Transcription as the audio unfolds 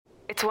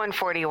It's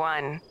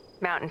 1:41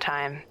 Mountain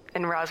Time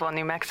in Roswell,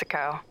 New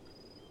Mexico.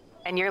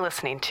 And you're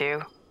listening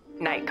to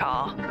Night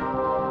Call.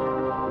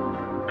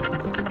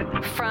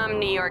 From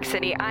New York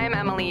City, I'm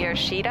Emily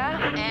Yoshida.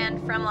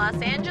 And from Los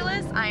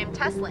Angeles, I'm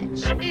Tess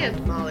Lynch.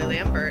 And Molly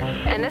Lambert.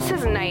 And this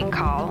is Night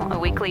Call, a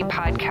weekly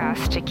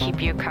podcast to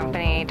keep you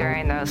company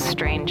during those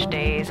strange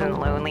days and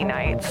lonely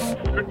nights.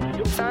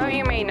 Some of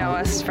you may know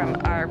us from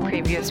our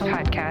previous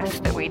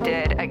podcast that we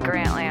did at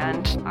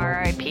Grantland,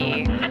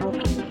 RIP.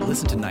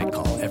 Listen to Night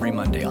Call every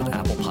Monday on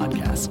Apple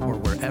Podcasts or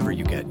wherever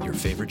you get your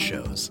favorite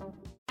shows.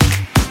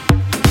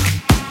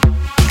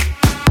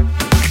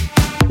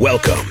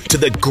 Welcome to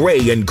the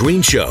Gray and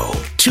Green Show.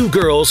 Two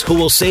girls who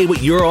will say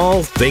what you're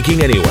all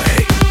thinking anyway.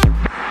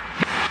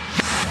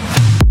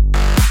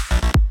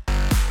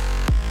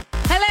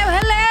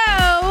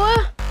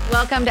 Hello.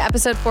 Welcome to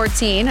episode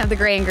 14 of the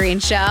Gray and Green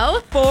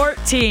Show.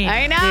 14.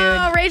 I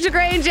know. Dude. Rachel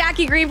Gray and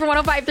Jackie Green from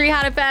 105.3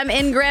 Hot FM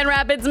in Grand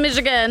Rapids,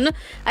 Michigan.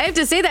 I have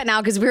to say that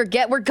now because we're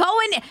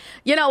going,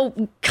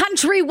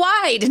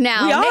 countrywide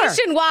now. We are.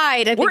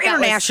 Nationwide. We're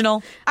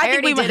international. I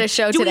think we did a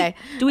show today.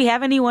 Do we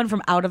have anyone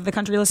from out of the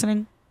country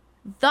listening?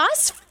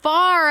 Thus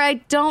far, I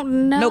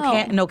don't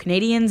know. No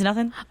Canadians,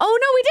 nothing? Oh,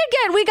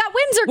 no, we got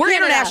Windsor, We're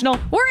Canada. international.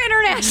 We're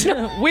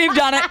international. We've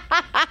done it.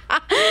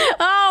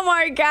 Oh,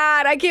 my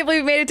God. I can't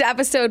believe we made it to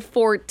episode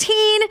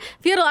 14. Have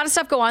you had a lot of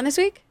stuff go on this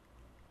week?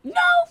 No?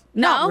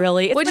 Not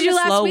really. It's What did been you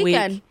a do slow last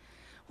weekend? week.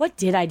 What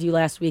did I do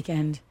last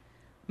weekend?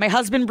 My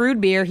husband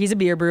brewed beer. He's a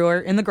beer brewer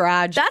in the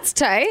garage. That's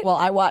tight. Well,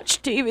 I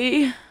watched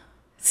TV.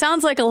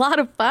 Sounds like a lot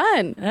of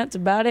fun. That's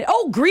about it.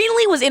 Oh,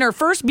 Greenlee was in her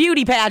first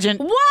beauty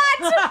pageant. What?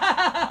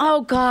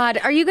 Oh, God.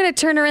 Are you going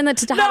to turn her in the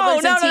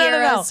toddlers and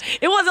tiaras? No.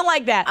 It wasn't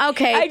like that.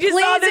 Okay, I just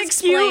saw please this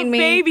explain cute me.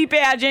 baby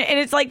pageant, and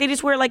it's like they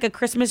just wear like a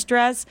Christmas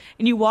dress,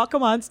 and you walk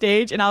them on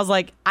stage, and I was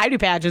like, I do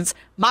pageants.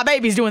 My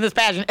baby's doing this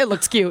pageant. It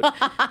looks cute.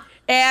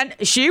 And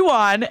she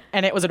won,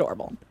 and it was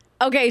adorable.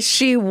 Okay,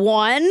 she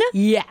won?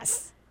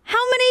 Yes. How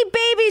many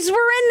babies were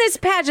in this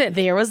pageant?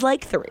 There was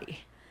like 3.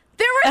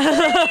 There were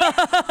 3?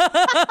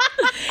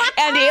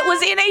 And it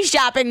was in a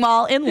shopping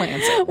mall in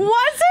Lansing.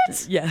 Was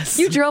it? Yes.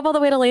 You drove all the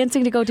way to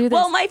Lansing to go do this?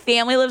 Well, my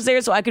family lives there,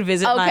 so I could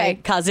visit my Okay.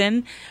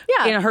 cousin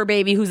and her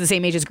baby, who's the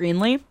same age as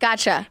Greenlee.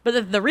 Gotcha.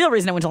 But the real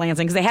reason I went to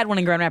Lansing, because they had one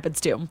in Grand Rapids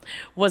too,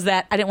 was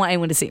that I didn't want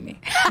anyone to see me.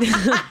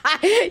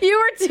 You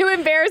were too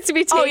embarrassed to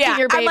be taking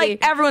your baby. I'm like,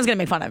 everyone's going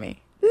to make fun of me.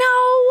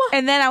 No.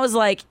 And then I was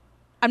like,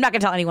 I'm not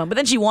going to tell anyone. But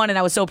then she won, and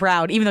I was so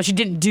proud, even though she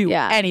didn't do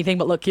anything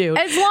but look cute.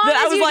 As long that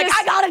as I was you like,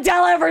 just- I got to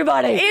tell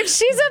everybody. If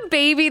she's a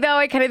baby, though,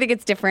 I kind of think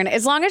it's different.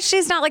 As long as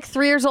she's not like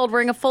 3 years old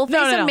wearing a full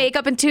face of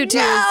makeup and tutus.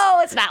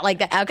 No, it's not like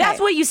that. Okay. That's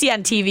what you see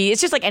on TV. It's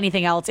just like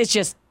anything else. It's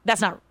just, that's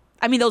not,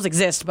 I mean, those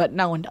exist, but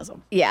no one does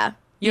them. Yeah.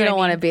 You know don't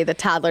what I want to mean? be the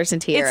toddlers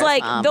and tiaras. It's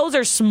like, mom. those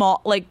are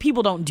small, like,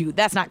 people don't do,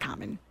 that's not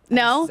common.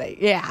 No?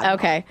 Yeah.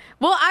 Okay.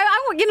 Well, I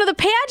the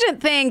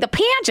pageant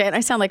thing, I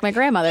sound like my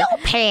grandmother. No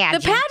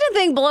pageant. The pageant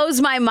thing blows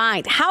my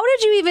mind. How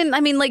did you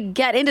even,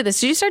 get into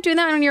this? Did you start doing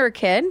that when you were a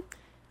kid? When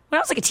I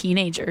was like a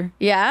teenager.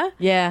 Yeah?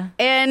 Yeah.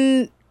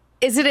 And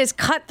is it as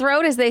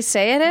cutthroat as they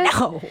say it is?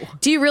 No.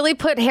 Do you really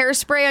put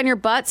hairspray on your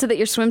butt so that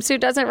your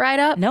swimsuit doesn't ride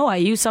up? No, I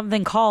use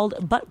something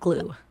called butt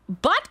glue.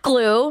 Butt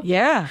glue?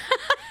 Yeah.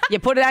 You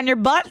put it on your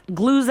butt,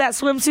 glues that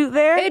swimsuit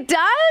there. It does?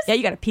 Yeah,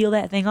 you got to peel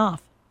that thing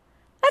off.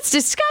 That's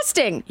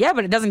disgusting. Yeah,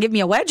 but it doesn't give me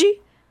a wedgie.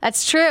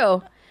 That's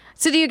true.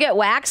 So do you get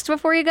waxed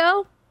before you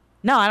go?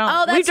 No, I don't.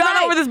 Oh, that's We've gone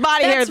right. over this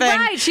body hair thing. That's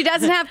right. She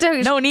doesn't have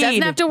to. No need.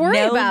 Doesn't have to worry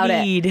about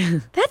need.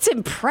 it. That's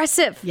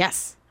impressive.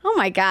 Yes. Oh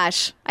my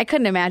gosh, I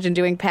couldn't imagine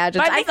doing pageants.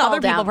 But I think fall other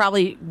down. people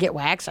probably get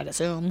waxed, I'd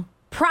assume.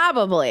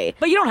 Probably.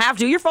 But you don't have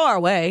to. You're far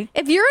away.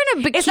 If you're in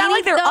a bikini, It's not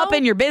like they're though, up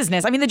in your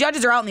business. I mean, the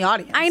judges are out in the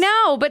audience. I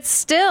know, but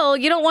still,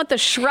 you don't want the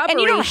shrubbery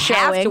And you don't showing.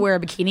 have to wear a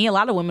bikini. A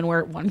lot of women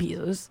wear one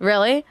pieces.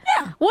 Really?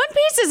 Yeah. One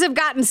pieces have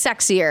gotten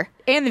sexier.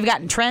 And they've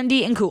gotten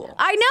trendy and cool.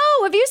 I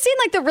know. Have you seen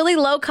like the really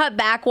low cut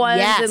back ones?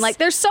 Yes. And like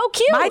they're so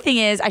cute. My thing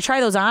is, I try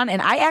those on,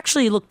 and I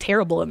actually look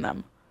terrible in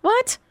them.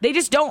 What? They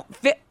just don't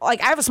fit. Like,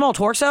 I have a small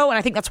torso, and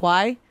I think that's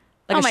why.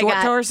 Like Oh a short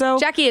God. torso.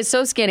 Jackie is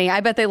so skinny.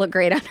 I bet they look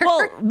great on her.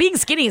 Well, being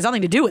skinny has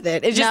nothing to do with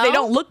it. It's just No? they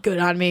don't look good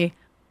on me.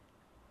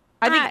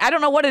 I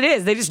don't know what it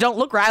is. They just don't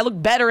look right. I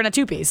look better in a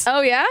 2-piece.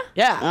 Oh yeah?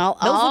 Yeah. Well,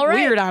 Those all look right.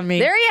 weird on me.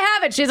 There you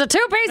have it. She's a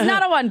 2-piece,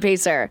 not a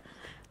 1-piecer.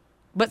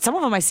 But some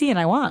of them I see and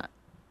I want.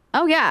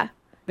 Oh yeah.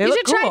 They You look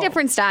should try cool.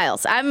 different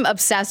styles. I'm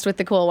obsessed with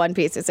the cool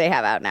 1-pieces they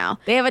have out now.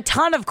 They have a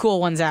ton of cool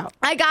ones out.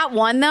 I got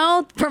one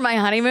though for my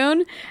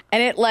honeymoon,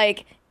 and it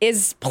like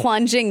is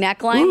plunging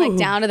neckline like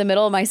down to the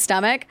middle of my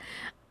stomach.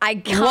 I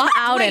come What?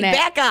 out Wait, in it.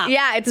 back up.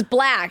 Yeah, it's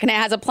black and it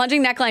has a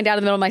plunging neckline down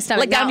to the middle of my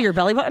stomach. Like down Now, to your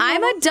belly button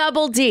I'm a almost?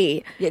 double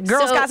D. Yeah,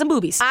 girls So got some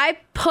boobies. I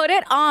put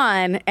it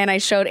on and I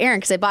showed Aaron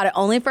because I bought it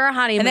only for our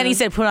honeymoon. And then he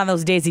said, put on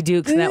those Daisy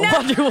Dukes and that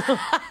Wonder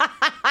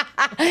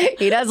Woman.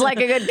 he does like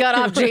a good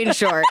cutoff jean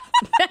short.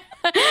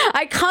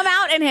 I come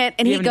out in it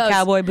and You he have any goes,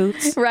 cowboy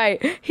boots?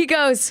 right. He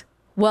goes,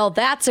 well,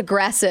 that's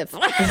aggressive.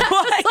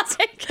 I was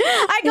like,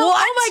 I go,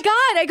 What? oh my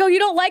God. I go, you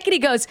don't like it? He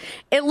goes,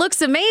 it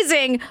looks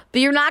amazing,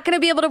 but you're not going to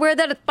be able to wear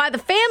that by the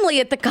family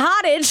at the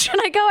cottage.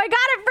 And I go, I got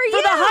it for you.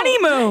 For the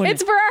honeymoon.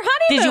 It's for our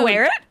honeymoon. Did you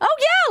wear it? Oh,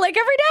 yeah, like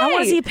every day. I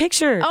want to see a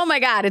picture. Oh my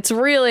God, it's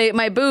really,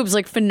 my boobs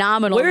look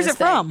phenomenal. Where's this it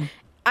from? thing.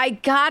 I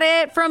got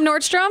it from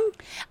Nordstrom.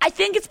 I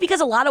think it's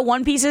because a lot of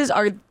one pieces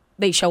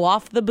they show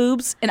off the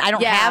boobs, and I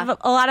don't have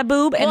a lot of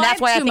boob, and Well, that's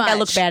why I too think I much.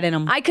 look bad in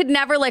them. I could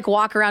never like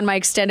walk around my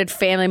extended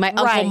family, my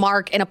Uncle Right.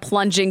 Mark in a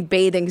plunging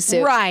bathing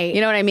suit. Right. You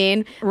know what I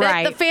mean?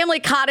 Right. The family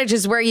cottage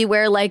is where you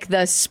wear like the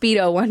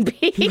Speedo one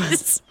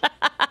piece.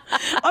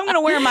 I'm going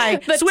to wear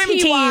my The swim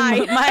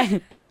TY.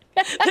 team,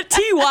 the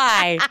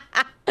TY.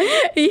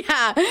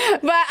 Yeah.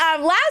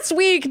 But last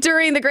week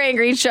during the Gray and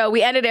Green show,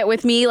 we ended it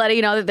with me letting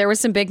you know that there was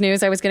some big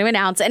news I was going to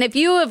announce. And if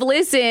you have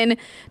listened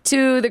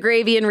to the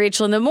Gravy and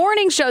Rachel in the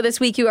Morning show this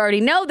week, you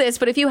already know this.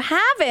 But if you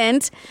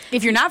haven't,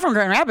 If you're not from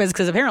Grand Rapids,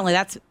 because apparently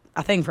that's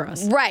a thing for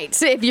us. right.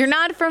 So if you're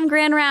not from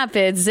Grand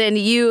Rapids and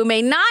you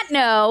may not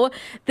know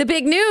the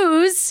big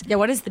news. Yeah,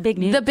 what is the big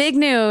news? The big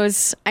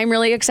news, I'm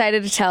really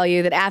excited to tell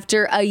you that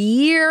after a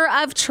year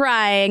of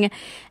trying,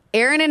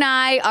 Aaron and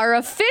I are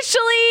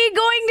officially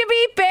going to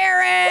be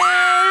parents.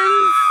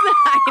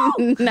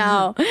 I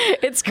know.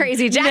 It's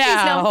crazy.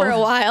 Jackie's known for a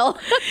while.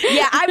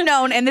 Yeah, I've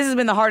known, and this has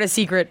been the hardest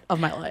secret of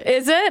my life.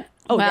 Is it?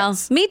 Oh, well,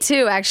 yes. me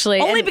too,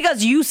 actually. Only And-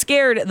 because you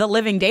scared the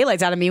living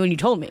daylights out of me when you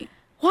told me.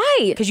 Why?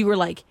 Because you were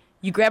like,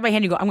 you grabbed my hand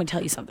and you go, I'm going to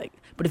tell you something.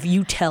 But if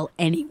you tell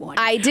anyone,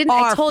 I didn't.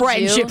 I our told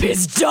friendship you.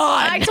 is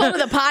done. I told her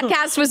the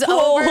podcast was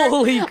over.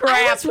 Holy crap.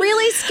 I was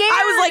really scared.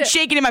 I was like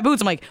shaking in my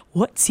boots. I'm like,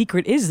 what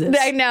secret is this?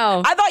 I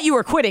know. I thought you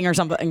were quitting or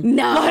something.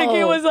 No. Like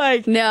it was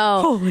like, no.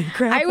 holy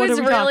crap. I what was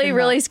are we talking really, about?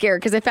 really scared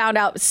because I found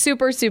out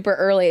super, super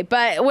early.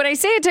 But when I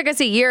say it took us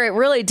a year, it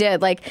really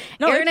did. Like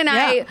No, Aaron and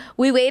I, yeah.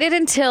 we waited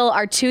until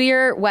our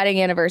 2-year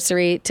wedding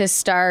anniversary to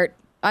start.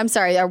 I'm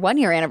sorry, our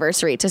 1-year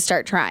anniversary to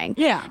start trying.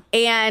 Yeah.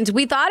 And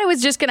we thought it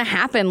was just going to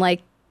happen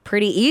like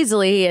pretty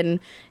easily and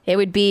it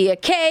would be a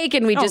cake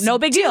and we Oh, just no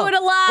big do deal. it a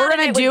lot. We're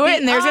gonna and do would it be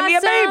and there's gonna be a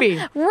awesome.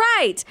 baby.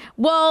 Right.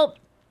 Well,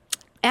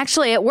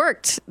 actually, it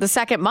worked the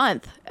second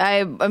month.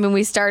 I mean,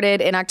 we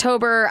started in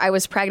October. I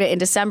was pregnant in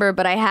December,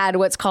 but I had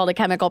what's called a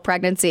chemical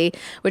pregnancy,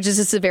 which is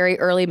just a very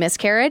early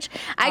miscarriage.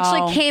 I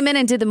actually came in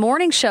and did the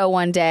morning show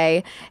one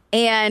day,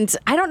 and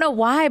I don't know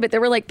why, but there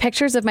were like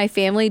pictures of my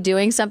family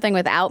doing something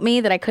without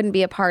me that I couldn't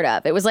be a part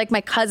of. It was like my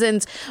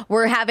cousins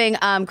were having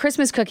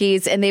Christmas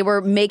cookies, and they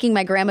were making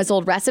my grandma's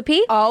old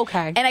recipe. Oh,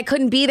 okay. And I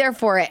couldn't be there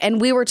for it. And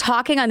we were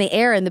talking on the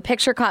air, and the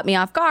picture caught me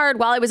off guard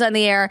while I was on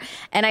the air,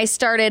 and I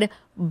started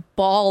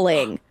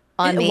bawling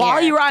on the While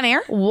air. you were on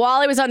air?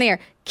 While I was on the air.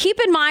 Keep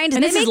in mind,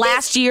 And they this is make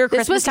last year, This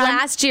Christmas was time?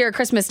 last year,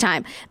 Christmas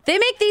time. They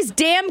make these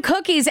damn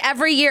cookies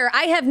every year.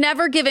 I have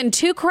never given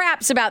 2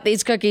 craps about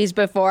these cookies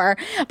before,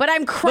 but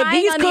I'm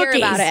crying these on the air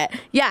cookies- about it.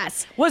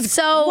 Yes. Was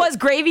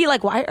Gravy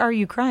like, why are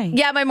you crying?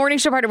 Yeah, my morning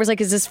show partner was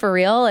like, "Is this for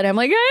real?" And I'm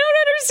like, "I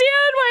don't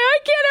understand why I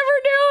can't ever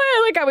do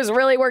it." Like I was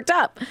really worked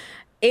up.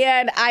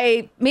 And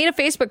I made a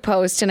Facebook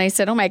post and I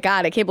said, "Oh my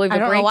God, I can't believe the I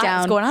don't know breakdown.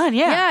 what's going on,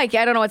 yeah. I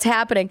don't know what's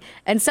happening."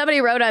 And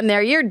somebody wrote on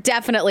there, "You're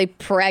definitely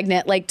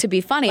pregnant," like to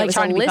be funny. Like It was a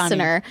trying to be funny.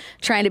 listener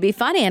trying to be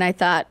funny. And I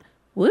thought,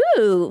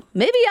 woo,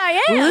 maybe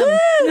I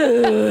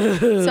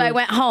am. So I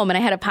went home and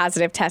I had a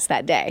positive test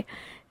that day.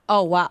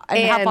 Oh, wow.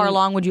 And how And- far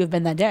along would you have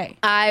been that day?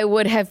 I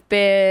would have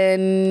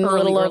been a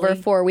little over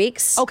early. 4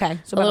 weeks. Okay,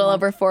 so a about a little month.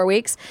 over 4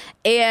 weeks.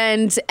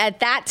 And at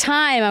that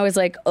time, I was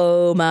like,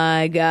 "Oh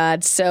my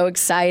God, so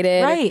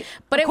excited!" Right,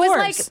 but of it was course.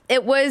 like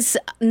it was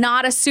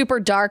not a super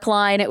dark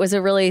line. It was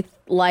a really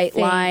light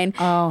line.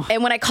 Oh.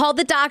 And when I called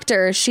the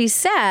doctor, she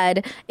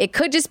said it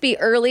could just be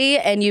early,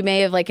 and you may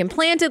have like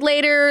implanted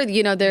later.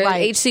 You know, the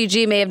Right.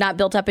 HCG may have not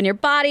built up in your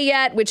body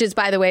yet, which is,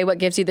 by the way, what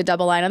gives you the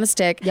double line on the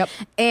stick. Yep.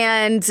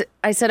 And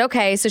I said,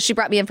 okay. So she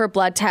brought me in for a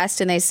blood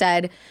test and they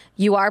said,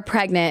 "You are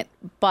pregnant,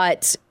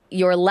 but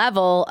your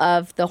level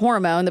of the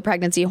hormone, the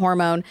pregnancy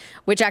hormone,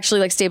 which actually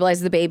like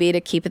stabilizes the baby to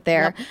keep it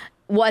there,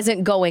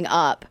 wasn't going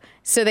up."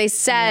 So they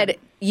said,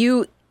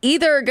 "You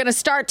either are going to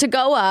start to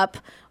go up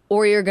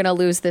or you're going to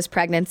lose this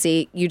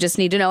pregnancy. You just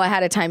need to know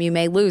ahead of time you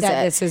may lose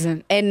That it." this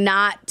isn't- And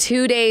not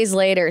 2 days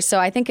later. So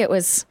I think I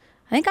was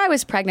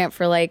pregnant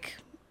for like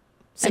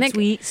 6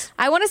 weeks.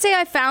 I want to say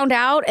I found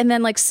out, and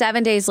then like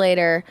 7 days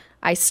later,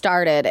 I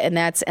started, and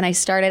I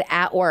started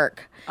at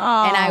work,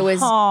 and I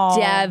was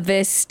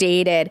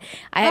devastated.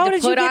 I How had to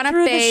did you put get on a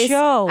through the face.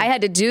 show? I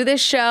had to do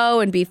this show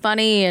and be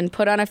funny and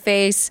put on a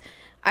face.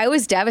 I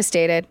was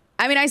devastated.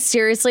 I mean, I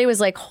seriously was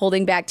like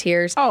holding back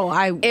tears.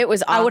 It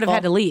was I would have awful.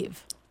 had to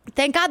leave.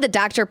 Thank God the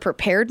doctor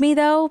prepared me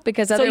though,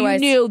 because So you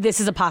otherwise knew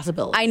this is a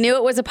possibility. I knew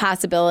it was a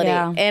possibility.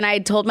 Yeah. And I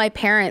told my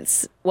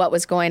parents what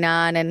was going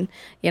on. And,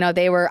 you know,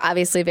 they were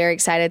obviously very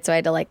excited. So I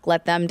had to like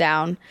let them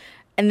down.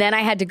 And then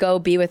I had to go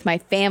be with my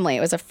family. It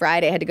was a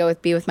Friday. I had to go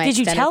be with my Did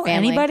you extended tell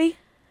family. anybody?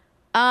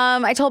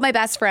 I told my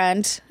best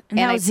friend. And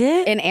that was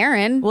it? And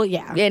Aaron. Well,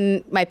 yeah.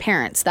 And my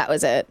parents. That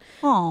was it.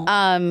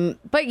 Oh.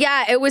 But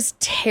yeah, it was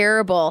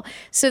terrible.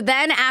 So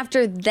then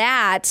after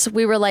that,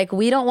 we were like,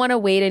 we don't want to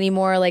wait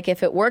anymore. Like,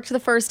 if it worked the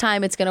first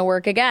time, it's going to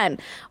work again.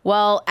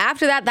 Well,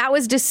 after that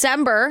was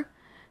December.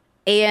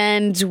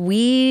 And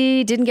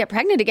we didn't get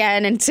pregnant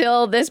again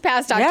until this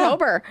past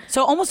October.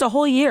 So almost a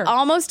whole year.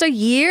 Almost a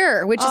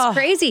year, which is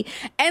crazy.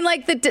 And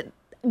like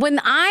when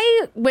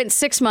I went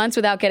 6 months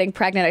without getting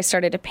pregnant, I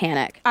started to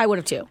panic. I would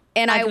have too.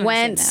 And I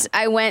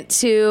went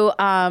to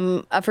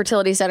a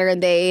fertility center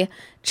and they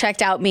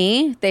checked out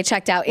me. They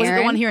checked out Aaron. Was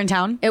it the one here in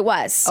town? It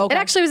was. Okay. It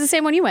actually was the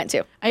same one you went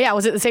to. Yeah.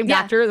 Was it the same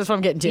doctor? That's what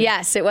I'm getting to.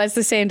 Yes, it was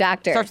the same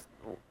doctor. Starts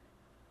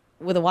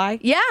with a Y?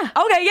 Yeah.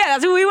 Okay, yeah,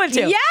 that's who we went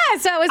to. Yeah,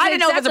 so it was I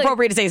didn't know if it's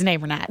appropriate to say his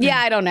name or not. Yeah,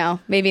 I don't know.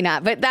 Maybe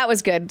not, but that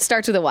was good.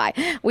 Starts with a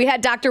Y. We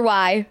had Dr.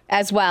 Y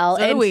as well.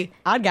 So we.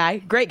 Odd guy.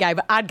 Great guy,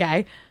 but odd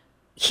guy.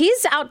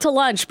 He's out to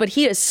lunch, but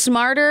he is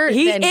smarter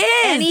than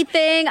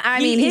anything. I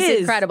mean, he's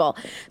incredible.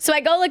 So I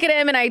go look at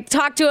him and I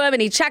talk to him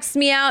and he checks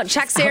me out,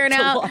 checks Aaron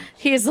out.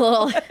 He's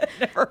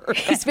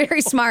he's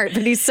very smart,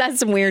 but he says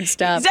some weird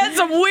stuff. He said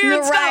some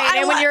weird stuff. Right.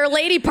 And when your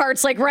lady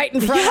part's like right in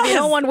front of you, you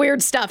don't want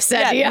weird stuff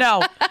said to you.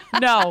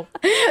 No.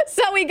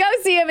 So we go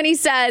see him and he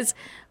says,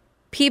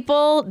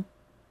 people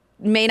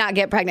may not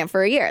get pregnant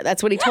for a year.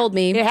 That's what he told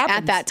me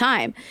at that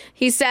time.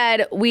 He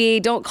said, we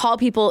don't call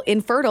people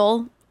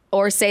infertile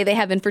or say they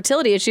have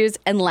infertility issues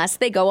unless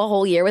they go a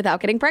whole year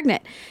without getting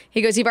pregnant.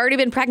 He goes, you've already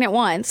been pregnant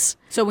once.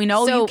 So we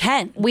know you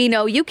can. We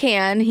know you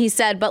can. He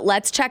said, but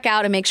let's check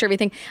out and make sure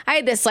everything. I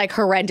had this like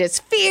horrendous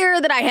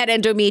fear that I had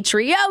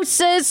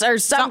endometriosis or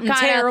something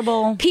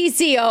terrible.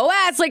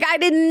 PCOS. Like I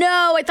didn't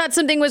know. I thought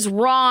something was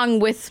wrong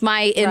with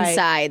my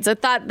insides. I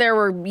thought there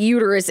were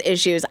uterus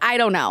issues. I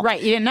don't know. Right.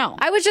 You didn't know.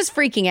 I was just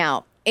freaking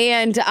out.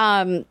 And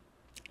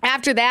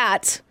after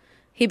that,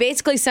 he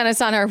basically sent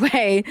us on our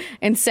way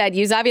and said,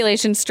 use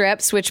ovulation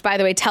strips, which, by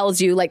the way,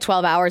 tells you like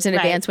 12 hours in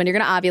advance when you're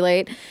going to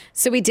ovulate.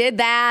 So we did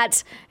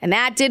that, and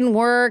that didn't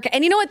work.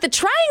 And you know what? The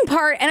trying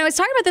part, and I was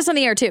talking about this on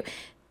the air, too.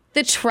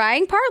 The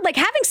trying part, like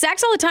having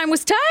sex all the time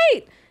was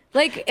tight.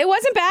 Like, it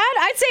wasn't bad.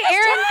 I'd say,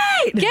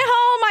 Aaron, get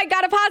home. I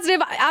got a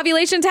positive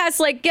ovulation test.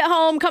 Like, get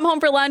home, come home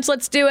for lunch.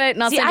 Let's do it,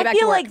 and I'll send you back to work. I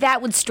feel like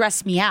that would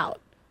stress me out.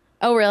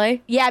 Oh,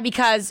 really? Yeah,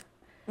 because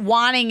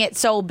wanting it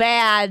so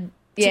bad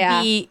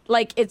to be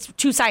like it's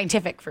too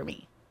scientific for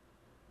me.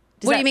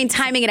 What do you mean,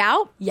 timing it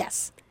out?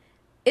 Yes,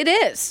 it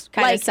is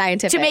kind of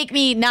scientific to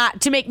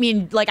make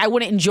me like I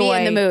wouldn't enjoy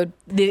be in the mood.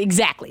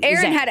 Exactly.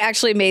 Aaron had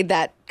actually made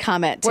that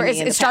comment to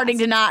me. It's starting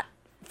to not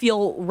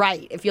feel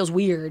right. It feels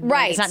weird.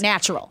 Right, it's not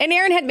natural. And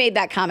Aaron had made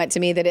that comment to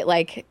me that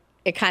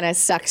it kind of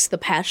sucks the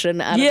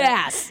passion out of it.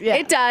 Yes.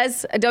 It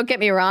does. Don't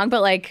get me wrong,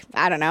 but like,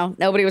 I don't know.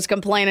 Nobody was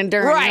complaining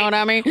during, you know what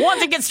I mean?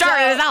 Once it gets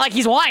started, it's not like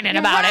he's whining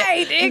about it.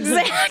 Right,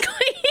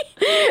 exactly.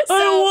 I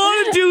don't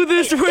want to do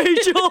this,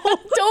 Rachel.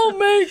 Don't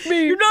make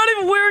me. You're not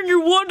even wearing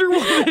your Wonder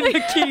Woman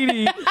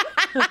bikini.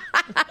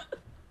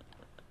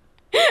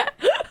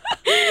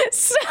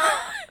 So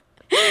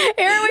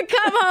Aaron would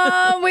come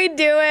home, we'd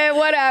do it,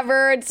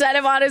 whatever, and send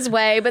him on his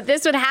way. But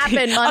this would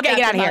happen month okay,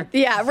 get out of here.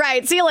 Yeah,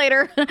 right. See you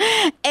later.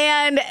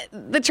 And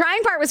the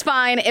trying part was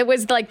fine. It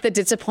was like the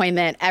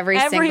disappointment every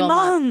single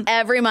month.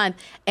 Every month.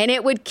 And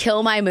it would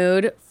kill my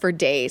mood for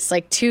days.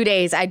 Like 2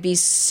 days, I'd be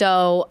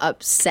so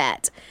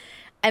upset.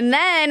 And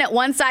then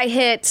once I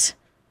hit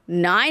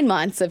 9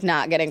 months of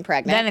not getting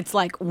pregnant. Then it's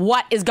like,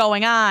 what is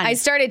going on? I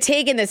started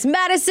taking this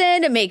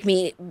medicine to make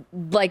me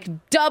like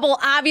double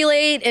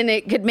ovulate, and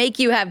it could make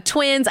you have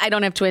twins. I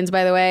don't have twins,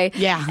 by the way.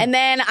 Yeah. And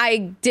then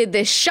I did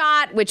this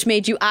shot, which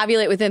made you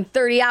ovulate within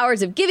 30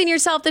 hours of giving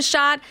yourself the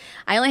shot.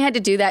 I only had to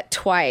do that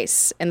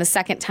twice, and the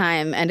second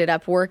time ended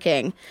up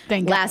working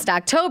last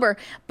October.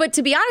 But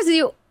to be honest with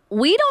you,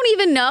 we don't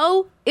even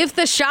know if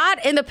the shot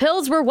and the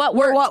pills were what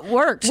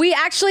worked. We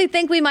actually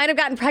think we might have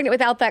gotten pregnant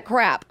without that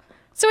crap.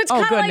 So it's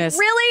kind of like,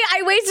 really?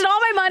 I wasted all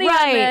my money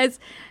on this.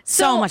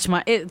 So much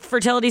money.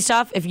 Fertility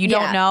stuff, if you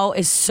don't know,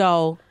 is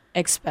so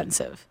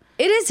expensive.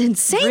 It is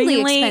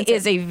insanely expensive. Greenlee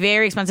is a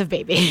very expensive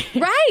baby.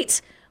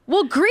 Right.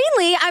 Well,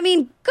 Greenlee, I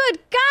mean, good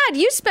God,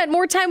 you spent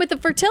more time with the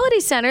fertility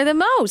center than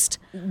most.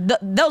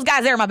 Those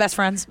guys there are my best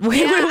friends.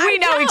 We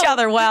know each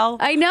other well.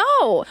 I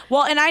know.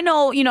 Well, and I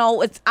know,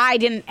 I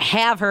didn't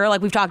have her.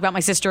 Like we've talked about my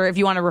sister. If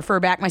you want to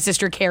refer back, my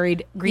sister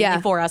carried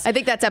Greenlee for us. I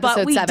think that's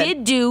episode 7. But we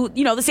did do,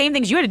 the same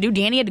things you had to do.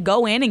 Danny had to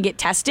go in and get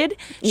tested.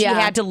 She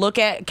had to look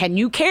at, can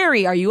you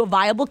carry? Are you a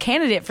viable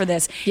candidate for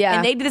this? Yeah.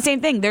 And they did the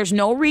same thing. There's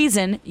no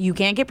reason you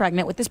can't get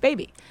pregnant with this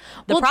baby.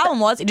 The problem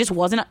was it just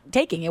wasn't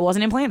taking. It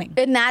wasn't implanting.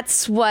 And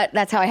that's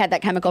how I had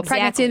that chemical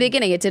pregnancy. pregnancy in the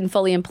beginning. It didn't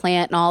fully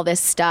implant and all this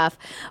stuff.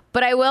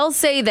 But I will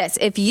say this.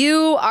 If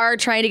you are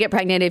trying to get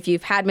pregnant, if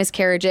you've had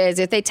miscarriages,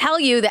 if they tell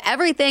you that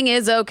everything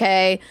is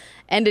okay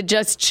and to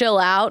just chill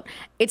out,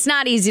 it's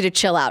not easy to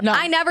chill out. No.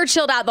 I never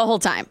chilled out the whole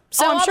time.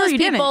 So I'm all sure those you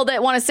people didn't.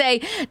 that want to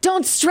say,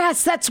 don't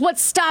stress, that's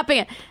what's stopping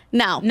it.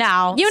 No.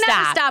 You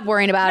never stop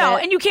worrying about No,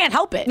 it. and you can't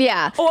help it.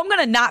 Yeah. Oh, I'm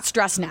gonna not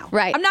stress now.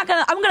 Right.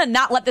 I'm gonna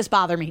not let this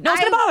bother me. No,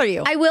 it's gonna bother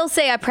you. I will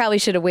say I probably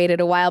should have waited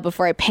a while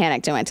before I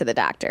panicked and went to the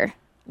doctor.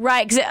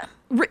 Right, because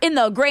in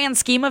the grand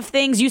scheme of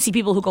things, you see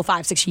people who go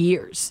 5-6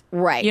 years.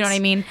 Right. You know what I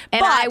mean?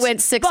 And I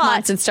went 6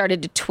 months and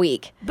started to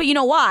tweak. But you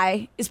know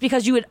why? It's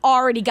because you had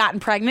already gotten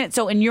pregnant.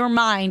 So in your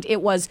mind,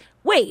 it was,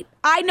 wait,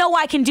 I know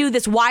I can do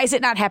this. Why is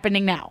it not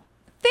happening now?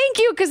 Thank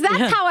you, because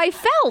that's how I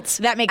felt.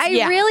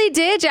 I really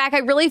did, Jack. I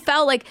really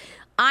felt like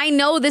I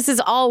know this is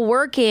all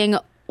working.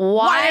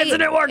 Why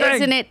isn't it working?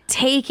 Isn't it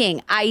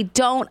taking? I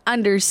don't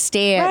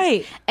understand.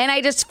 Right. And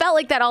I just felt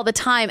like that all the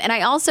time. And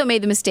I also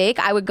made the mistake.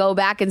 I would go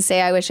back and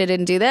say, I wish I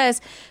didn't do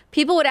this.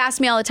 People would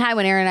ask me all the time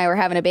when Aaron and I were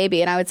having a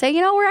baby, and I would say,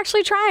 we're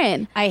actually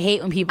trying. I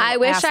hate when people I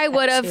wish ask I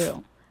would that have.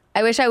 too.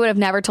 I wish I would have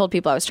never told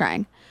people I was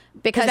trying.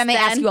 Because then they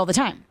ask you all the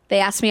time. They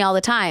ask me all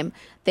the time.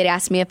 They'd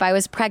ask me if I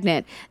was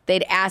pregnant.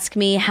 They'd ask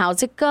me,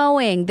 how's it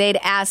going? They'd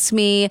ask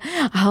me,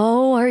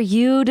 how are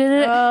you? And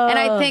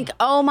I think,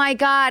 oh my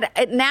God,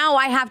 now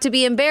I have to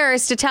be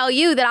embarrassed to tell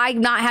you that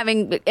I'm not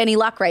having any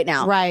luck right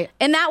now. Right.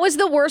 And that was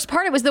the worst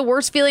part. It was the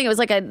worst feeling. It was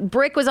like a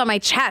brick was on my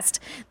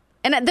chest.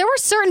 And there were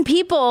certain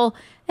people,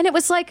 and it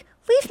was like,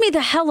 leave me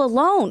the hell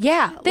alone.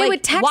 Yeah. They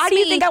would text me. Why do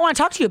you think I want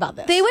to talk to you about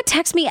this? They would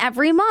text me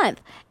every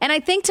month. And I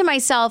think to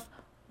myself,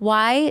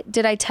 why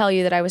did I tell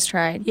you that I was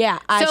trying? Yeah,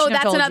 I so shouldn't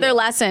have that's told another you.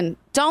 lesson.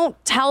 Don't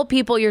tell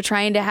people you're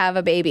trying to have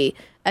a baby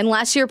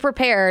unless you're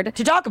prepared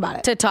to talk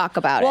about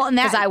it. Well, and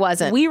because I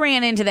wasn't. We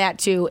ran into that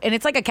too, and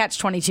it's like a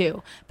catch-22.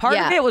 Part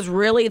of it was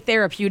really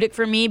therapeutic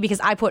for me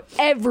because I put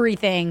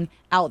everything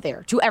out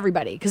there to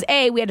everybody. Because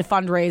A, we had to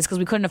fundraise because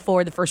we couldn't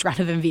afford the first round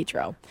of in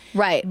vitro.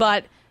 Right.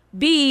 But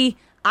B,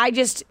 I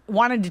just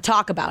wanted to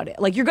talk about it.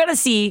 Like, you're going to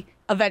see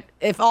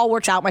if all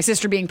works out, my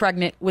sister being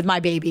pregnant with my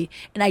baby,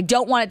 and I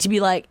don't want it to be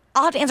like,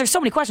 I'll have to answer so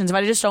many questions if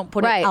I just don't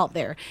put it out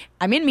there.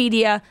 I'm in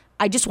media.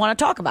 I just want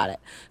to talk about it.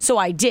 So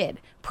I did.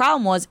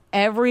 Problem was,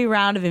 every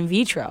round of in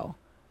vitro,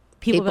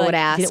 people would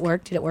ask, did it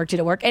work? Did it work? Did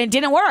it work? And it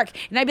didn't work.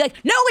 And I'd be like,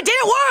 no, it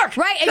didn't work.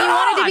 Right. And you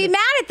wanted to be mad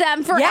at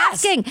them for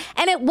asking.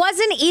 And it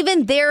wasn't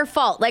even their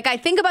fault. Like, I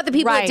think about the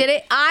people that did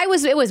it.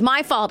 It was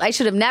my fault. I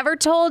should have never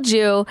told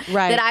you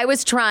that I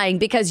was trying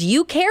because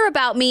you care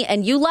about me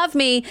and you love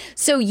me.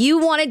 So you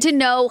wanted to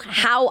know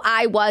how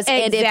I was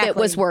and if it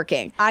was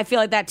working. I feel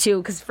like that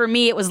too. Because for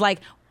me, it was like,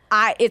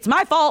 it's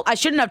my fault. I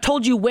shouldn't have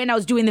told you when I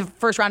was doing the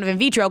first round of in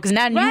vitro because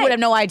then you would have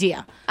no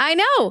idea. I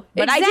know.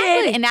 But I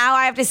did. And now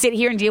I have to sit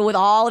here and deal with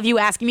all of you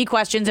asking me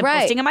questions and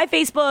posting on my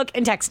Facebook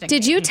and texting.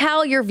 Did you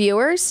tell your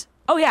viewers?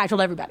 Oh, yeah. I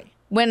told everybody.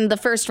 When the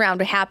first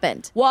round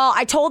happened? Well,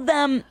 I told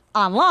them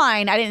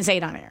online. I didn't say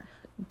it on air.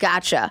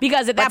 Gotcha.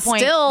 Because at that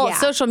point, still,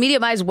 social media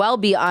might as well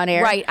be on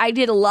air. Right. I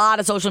did a lot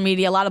of social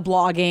media, a lot of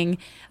blogging.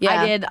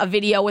 I did a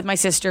video with my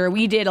sister.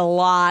 We did a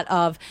lot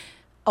of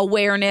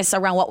awareness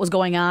around what was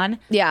going on.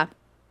 Yeah.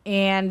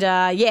 And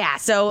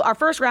so our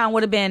first round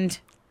would have been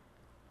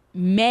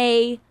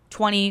April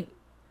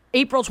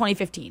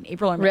 2015.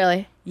 April or May.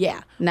 Really?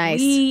 Yeah. Nice.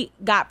 We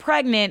got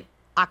pregnant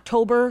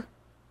October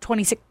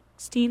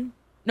 2016.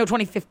 No,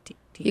 2015.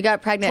 You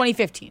got pregnant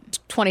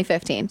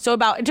 2015. So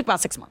it took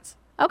about 6 months.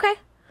 Okay.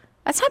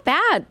 That's not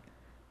bad.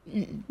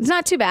 It's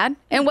not too bad.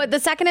 And what the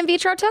second in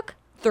vitro took?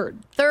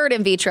 Third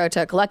in vitro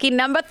took. Lucky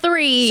number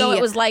 3. So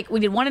it was like we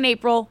did one in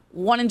April,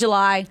 one in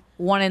July,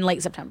 one in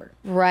late September.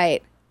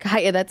 Right.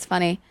 God, yeah, that's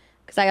funny.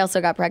 Because I also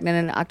got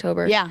pregnant in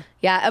October. Yeah.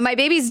 Yeah. And my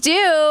baby's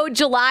due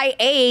July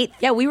 8th.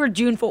 Yeah, we were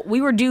due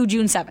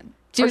June 7th.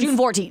 Or June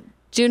 14th.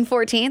 June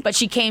 14th? But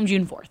she came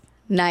June 4th.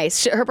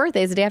 Nice. Her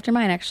birthday is the day after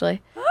mine,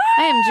 actually.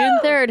 I am June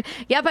 3rd.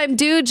 Yep, I'm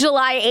due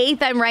July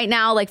 8th. I'm right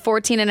now like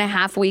 14 and a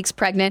half weeks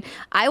pregnant.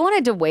 I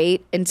wanted to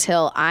wait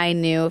until I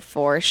knew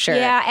for sure.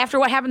 Yeah, after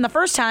what happened the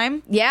first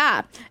time.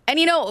 Yeah. And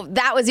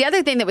that was the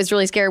other thing that was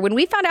really scary. When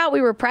we found out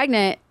we were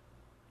pregnant,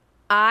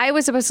 I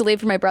was supposed to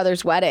leave for my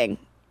brother's wedding.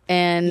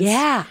 And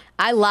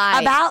I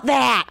lied. About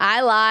that.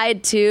 I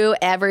lied to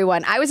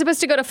everyone. I was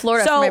supposed to go to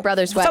Florida for my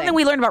brother's wedding. Something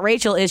we learned about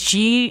Rachel is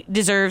she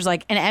deserves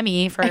like an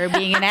Emmy for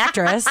being an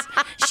actress.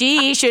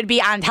 She should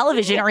be on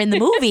television or in the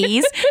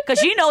movies because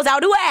she knows how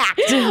to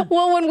act.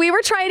 Well, when we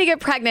were trying to get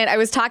pregnant, I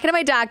was talking to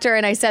my doctor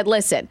and I said,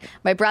 listen,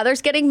 my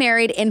brother's getting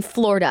married in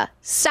Florida,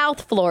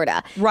 South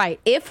Florida. Right.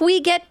 If we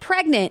get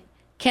pregnant,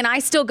 can I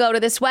still go to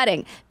this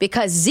wedding?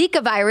 Because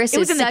Zika virus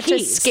is such a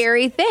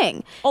scary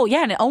thing. Oh,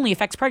 yeah, and it only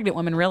affects pregnant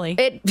women,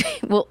 really.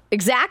 Well,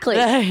 exactly.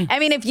 I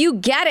mean, if you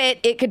get it,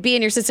 it could be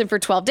in your system for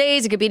 12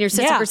 days. It could be in your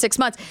system for 6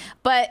 months.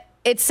 But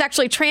it's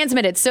sexually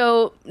transmitted.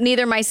 So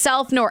neither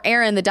myself nor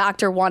Erin, the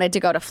doctor, wanted to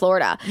go to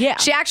Florida. Yeah.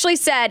 She actually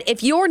said,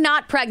 if you're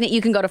not pregnant,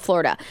 you can go to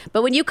Florida.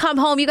 But when you come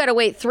home, you got to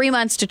wait 3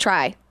 months to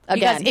try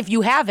again. Because if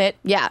you have it,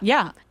 yeah.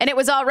 And it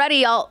was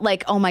already all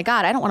like, oh my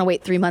God, I don't want to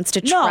wait 3 months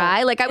to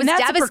try. Like I was that's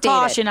devastated. A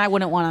precaution I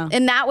wouldn't want to.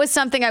 And that was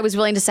something I was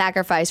willing to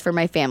sacrifice for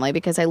my family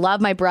because I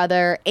love my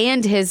brother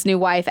and his new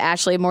wife,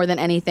 Ashley, more than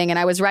anything. And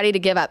I was ready to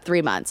give up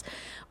 3 months.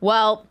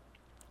 Well,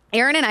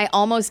 Aaron and I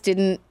almost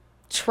didn't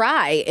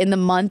try in the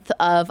month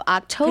of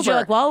October. Because you're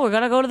like, well, we're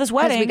going to go to this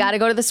wedding. We got to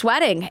go to this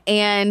wedding.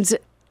 And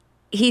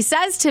he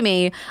says to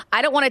me,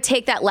 I don't want to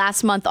take that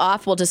last month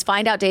off. We'll just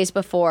find out days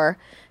before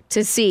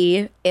to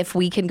see if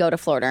we can go to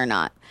Florida or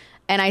not.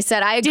 And I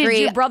said, I agree.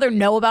 Did your brother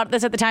know about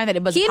this at the time, that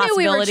it was a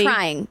possibility? He knew we were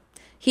trying.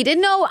 He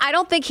didn't know. I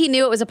don't think he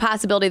knew it was a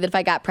possibility that if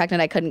I got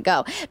pregnant, I couldn't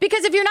go.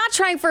 Because if you're not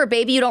trying for a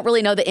baby, you don't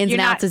really know the ins and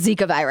outs of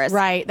Zika virus.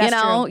 Right. That's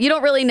true. You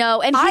don't really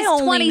know. And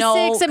he's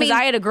 26. Because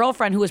I had a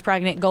girlfriend who was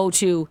pregnant go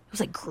to, it was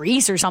like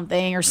Greece or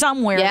something or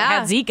somewhere that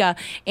had Zika.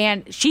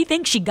 And she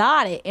thinks she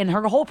got it. And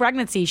her whole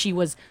pregnancy, she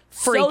was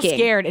so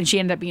scared, and she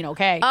ended up being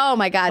okay. Oh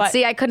my God.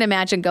 See, I couldn't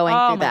imagine going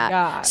through that.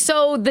 God.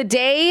 So the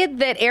day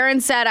that Aaron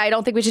said, I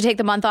don't think we should take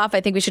the month off, I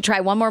think we should try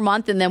one more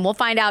month, and then we'll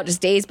find out just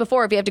days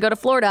before if you have to go to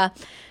Florida.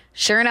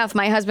 Sure enough,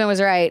 my husband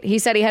was right. He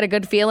said he had a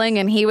good feeling,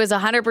 and he was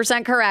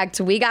 100% correct.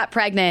 We got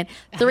pregnant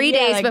 3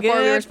 days before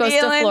we were supposed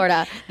to go to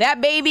Florida.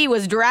 That baby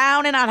was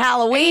drowning on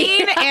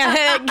Halloween, and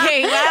it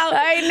came out.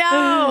 I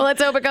know.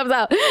 Let's hope it comes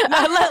out.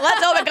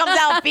 Let's hope it comes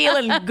out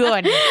feeling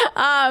good.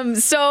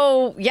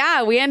 So,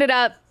 yeah, we ended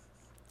up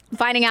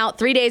finding out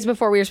 3 days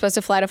before we were supposed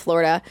to fly to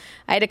Florida.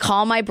 I had to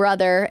call my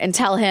brother and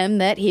tell him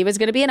that he was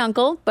going to be an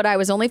uncle, but I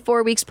was only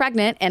 4 weeks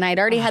pregnant, and I'd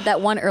already had that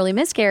one early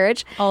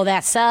miscarriage. Oh,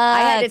 that sucks. I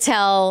had to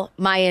tell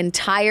my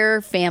entire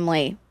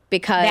family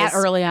because that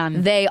early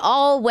on, they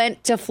all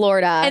went to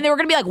Florida, and they were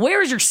going to be like,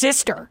 "Where's your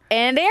sister?"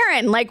 And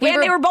Aaron,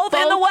 they were both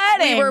in the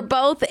wedding. We were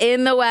both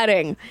in the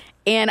wedding.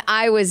 And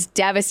I was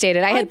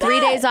devastated. I had 3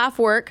 days off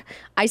work.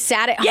 I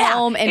sat at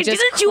home and just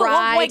didn't cried. You at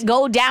one point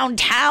go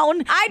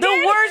downtown? I did.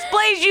 The worst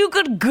place you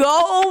could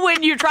go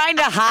when you're trying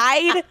to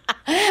hide.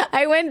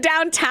 I went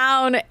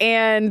downtown,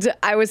 and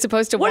I was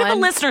supposed to. What if the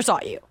listener saw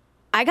you?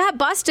 I got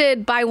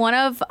busted by one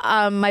of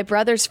my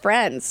brother's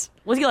friends.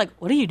 Was he like,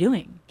 "What are you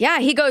doing?" Yeah,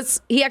 he goes.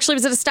 He actually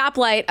was at a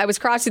stoplight. I was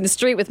crossing the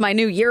street with my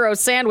new Gyro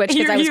sandwich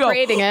because I was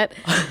creating it,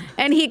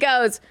 and he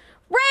goes,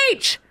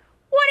 "Rach,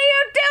 what are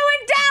you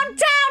doing downtown?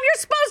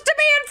 You're supposed to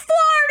be in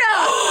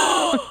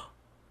Florida."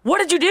 What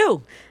did you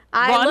do?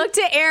 I looked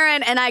at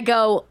Aaron and I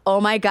go, "Oh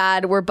my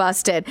God, we're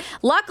busted."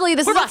 Luckily,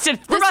 this is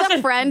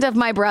a friend of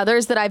my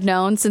brother's that I've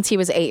known since he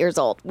was 8 years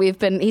old.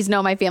 He's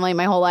known my family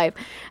my whole life.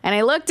 And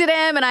I looked at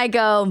him and I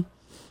go,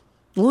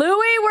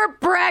 "Louie, we're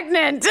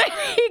pregnant."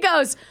 He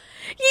goes,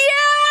 "Yay!"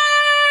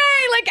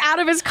 Like out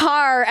of his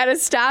car at a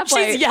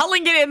stoplight. She's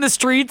yelling it in the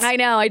streets. I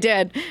know, I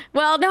did.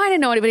 Well, no, I didn't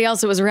know anybody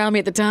else that was around me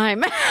at the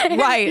time.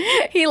 Right.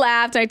 He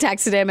laughed. I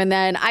texted him, and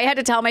then I had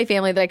to tell my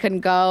family that I couldn't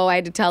go. I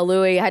had to tell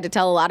Louie. I had to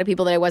tell a lot of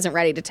people that I wasn't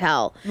ready to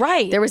tell.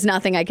 Right. There was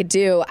nothing I could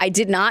do. I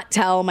did not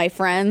tell my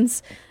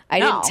friends. I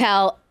didn't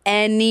tell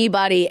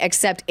anybody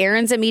except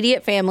Aaron's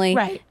immediate family.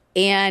 Right.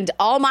 And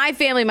all my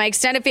family, my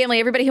extended family,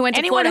 everybody who went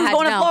to Florida Anyone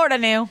who's going to Florida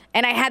knew.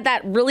 And I had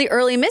that really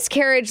early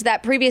miscarriage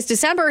that previous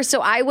December,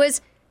 so I was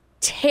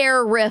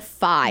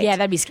terrified. Yeah,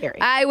 that'd be scary.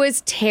 I was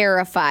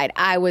terrified.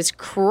 I was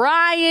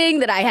crying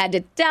that I had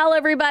to tell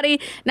everybody.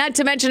 Not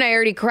to mention I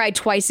already cried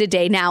twice a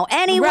day now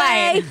anyway.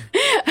 Right.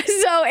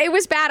 So it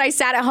was bad. I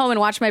sat at home and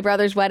watched my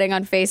brother's wedding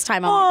on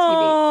FaceTime on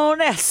TV. Oh,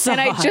 that sucks.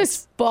 And I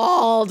just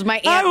bawled. My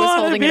aunt was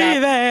holding it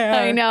up. There.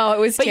 I know, it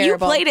was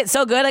terrible. But you played it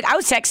so good. Like, I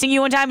was texting you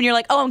one time and you're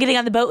like, "Oh, I'm getting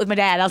on the boat with my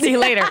dad. I'll see you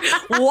later."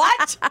 What?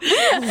 What? I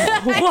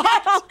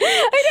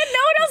didn't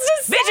know what else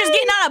to say. Bitch is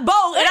getting on a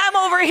boat and I'm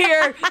over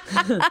here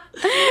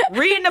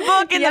reading a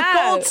book in the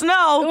cold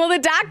snow. Well, the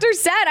doctor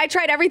said, I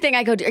tried everything.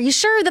 I go, "Are you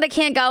sure that I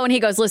can't go?" And he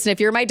goes, "Listen, if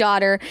you're my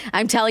daughter,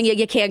 I'm telling you,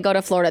 you can't go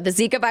to Florida. The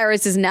Zika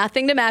virus is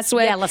nothing to mess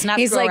with." Yeah, let's not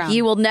He's screw like, around.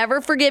 "You will never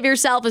forgive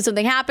yourself if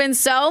something happens."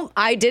 So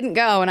I didn't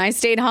go and I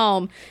stayed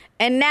home.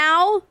 And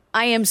now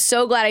I am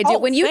so glad I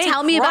did. When you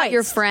tell me about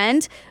your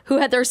friend who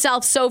had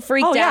herself so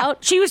freaked out.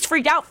 She was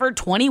freaked out for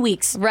 20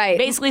 weeks. Right.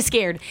 Basically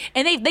scared.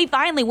 And they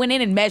finally went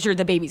in and measured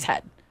the baby's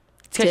head.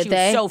 Because she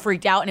was so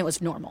freaked out, and it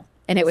was normal.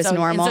 And it was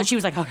normal. And so she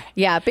was like, "Okay."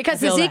 Yeah,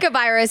 because the Zika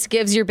virus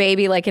gives your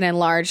baby like an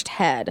enlarged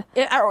head.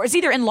 It's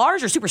either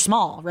enlarged or super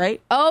small, right?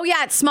 Oh,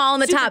 yeah, it's small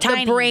on the top.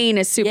 Tiny. The brain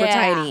is super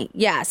tiny.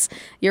 Yes,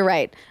 you're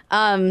right.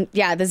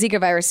 Yeah, the Zika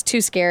virus is too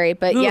scary.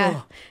 But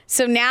yeah,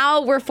 so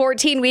now we're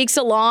 14 weeks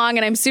along,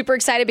 and I'm super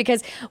excited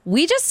because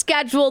we just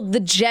scheduled the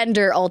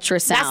gender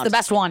ultrasound. That's the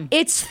best one.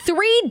 It's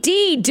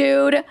 3D,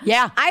 dude.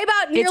 Yeah. I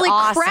about nearly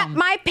crapped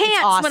my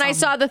pants when I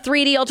saw the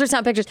 3D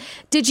ultrasound pictures.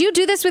 Did you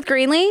do this with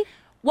Greenlee?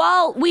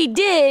 Well, we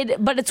did,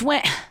 but it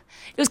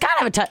was kind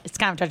of a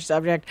touchy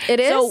subject.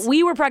 It is? So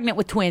we were pregnant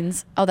with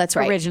twins. Oh, that's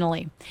right.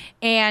 Originally.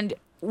 And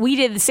we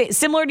did the same,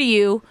 similar to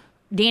you.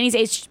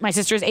 Danny's, my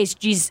sister's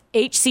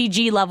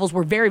HCG levels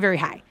were very, very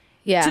high.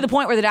 Yeah. To the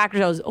point where the doctor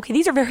goes, "Okay,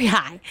 these are very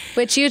high."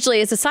 Which usually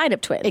is a sign of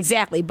twins.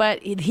 Exactly.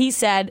 But he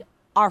said,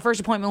 "Our first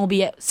appointment will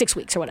be at 6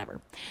 weeks or whatever."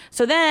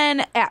 So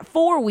then at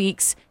 4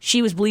 weeks,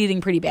 she was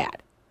bleeding pretty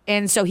bad.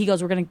 And so he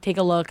goes, we're going to take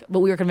a look. But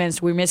we were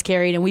convinced we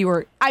miscarried.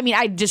 And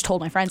I just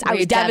told my friends. I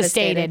was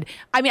devastated.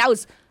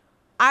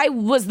 I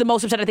was the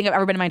most upset I think I've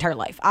ever been in my entire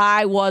life.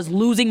 I was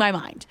losing my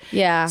mind.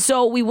 Yeah.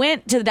 So we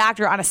went to the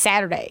doctor on a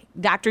Saturday.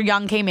 Dr.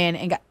 Young came in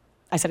and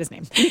I said his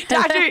name.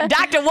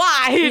 Dr.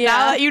 Y,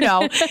 now that you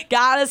know,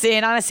 got us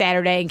in on a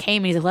Saturday and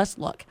came and he said, let's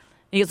look.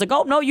 And he was like,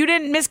 oh, no, you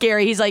didn't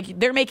miscarry. He's like,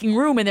 they're making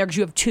room in there because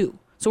you have 2.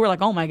 So we're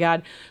like, oh my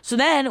God. So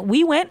then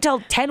we went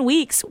till 10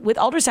 weeks with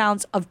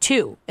ultrasounds of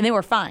 2 and they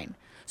were fine.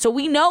 So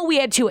we know we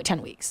had 2 at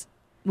 10 weeks.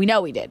 We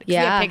know we did.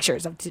 Yeah. We had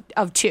pictures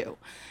of 2.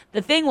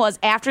 The thing was,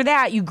 after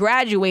that, you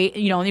graduate,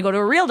 and you go to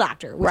a real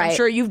doctor, which I'm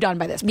sure you've done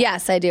by this point.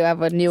 Yes, I do. I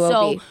have a new OB.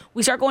 So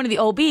we start going to the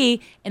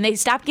OB, and they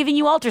stop giving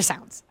you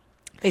ultrasounds.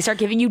 They start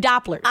giving you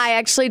Dopplers. I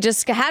actually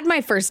just had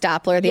my first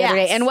Doppler the other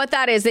day. And what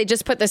that is, they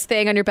just put this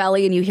thing on your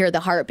belly, and you hear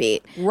the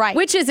heartbeat. Right.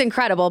 Which is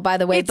incredible, by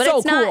the way. It's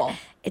so cool.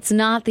 It's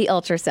not the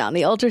ultrasound.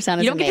 The ultrasound is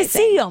amazing. You don't get to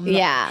see them. Though.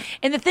 Yeah.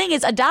 And the thing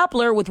is, a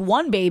Doppler with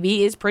 1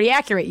 baby is pretty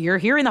accurate. You're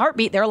hearing the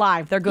heartbeat. They're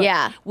alive. They're good.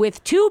 Yeah.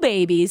 With 2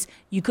 babies,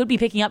 you could be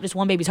picking up just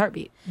 1 baby's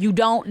heartbeat. You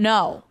don't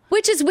know.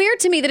 Which is weird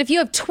to me that if you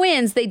have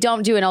twins, they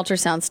don't do an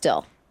ultrasound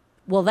still.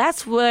 Well,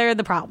 that's where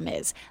the problem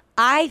is.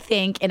 I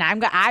think, and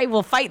I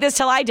will fight this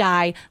till I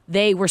die,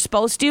 they were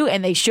supposed to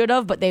and they should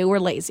have, but they were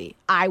lazy.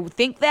 I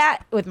think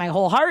that with my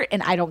whole heart,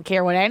 and I don't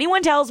care what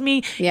anyone tells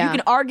me. Yeah. You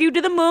can argue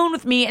to the moon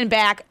with me and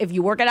back if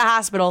you work at a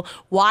hospital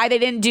why they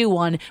didn't do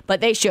one,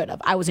 but they should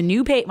have. I was a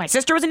new patient. My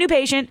sister was a new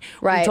patient.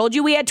 Right. We told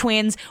you we had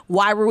twins.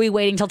 Why were we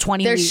waiting till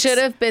 20 There weeks? should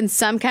have been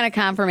some kind of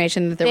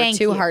confirmation that there were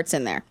 2 hearts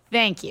in there.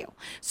 Thank you.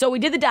 So we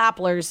did the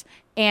Dopplers,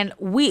 and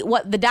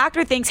what the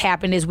doctor thinks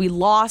happened is we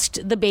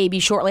lost the baby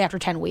shortly after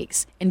 10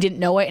 weeks and didn't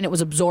know it, and it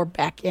was absorbed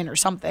back in or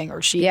something,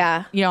 or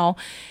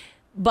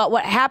But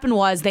what happened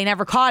was they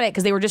never caught it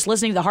because they were just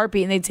listening to the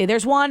heartbeat, and they'd say,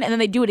 there's 1, and then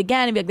they'd do it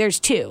again and be like, there's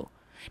 2.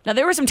 Now,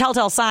 there were some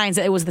telltale signs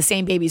that it was the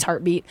same baby's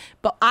heartbeat,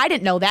 but I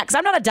didn't know that because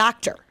I'm not a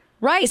doctor.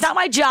 Right. It's not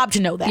my job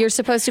to know that. You're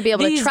supposed to be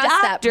able to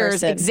trust that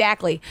person.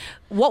 Exactly.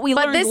 What we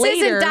learned later. But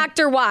this isn't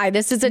Dr. Y.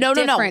 This is a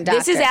different doctor.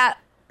 This is at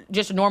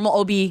just a normal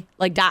OB,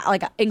 like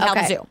in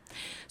Kalamazoo.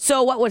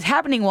 So what was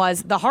happening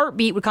was the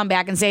heartbeat would come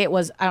back and say it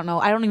was, I don't know,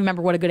 I don't even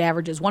remember what a good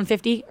average is,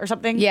 150 or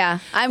something? Yeah.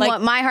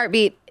 My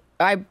heartbeat,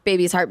 our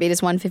baby's heartbeat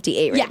is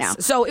 158 right now.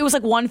 So it was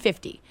like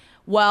 150.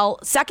 Well,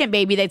 second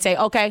baby, they'd say,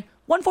 okay,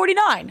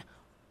 149.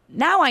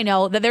 Now I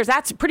know that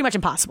that's pretty much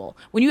impossible.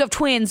 When you have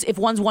twins, if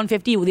one's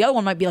 150, well, the other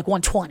one might be like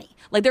 120.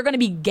 Like they're going to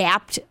be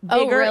gapped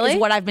bigger is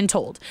what I've been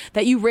told.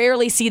 That you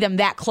rarely see them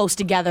that close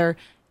together.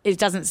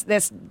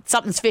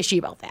 Something's fishy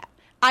about that.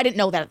 I didn't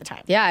know that at the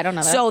time. Yeah, I don't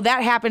know that. So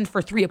that happened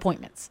for 3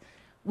 appointments.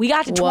 We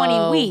got to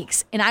 20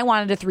 weeks, and I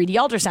wanted a 3D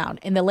ultrasound.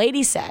 And the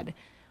lady said,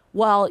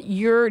 well,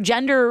 your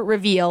gender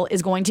reveal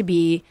is going to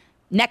be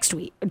next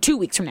week, or 2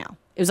 weeks from now.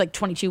 It was like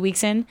 22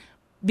 weeks in,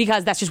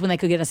 because that's just when they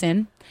could get us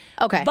in.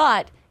 Okay.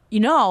 But,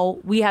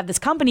 we have this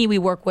company we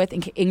work with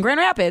in Grand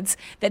Rapids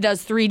that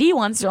does 3D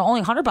ones. They're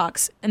only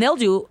 $100, and they'll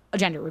do a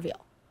gender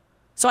reveal.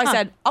 So I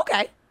said,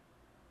 okay.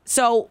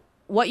 So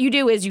what you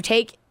do is you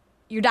take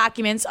your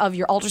documents of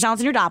your ultrasounds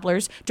and your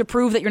Dopplers to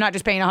prove that you're not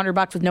just paying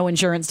 $100 with no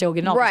insurance to go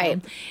get an ultrasound.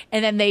 Right.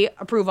 And then they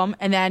approve them,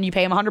 and then you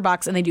pay them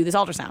 $100 and they do this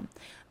ultrasound.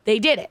 They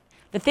did it.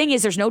 The thing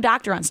is, there's no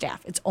doctor on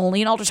staff. It's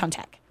only an ultrasound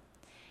tech.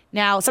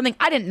 Now, something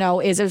I didn't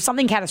know is if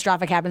something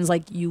catastrophic happens,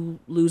 like you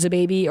lose a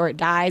baby or it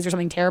dies or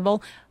something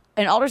terrible,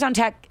 an ultrasound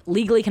tech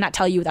legally cannot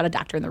tell you without a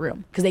doctor in the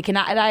room because they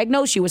cannot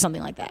diagnose you with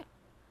something like that.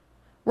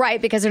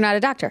 Right, because they're not a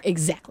doctor.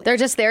 Exactly. They're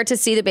just there to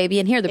see the baby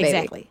and hear the baby.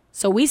 Exactly.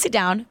 So we sit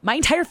down. My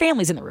entire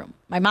family's in the room.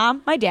 My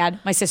mom, my dad,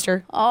 my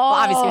sister. Oh, well,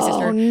 obviously my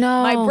sister.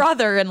 No. My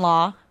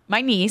brother-in-law,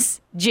 my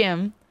niece,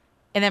 Jim,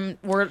 and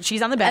then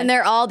she's on the bed. And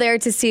they're all there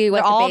to see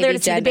what they're the baby's all there to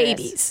see the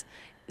babies.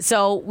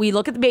 So we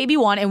look at the baby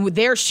one, and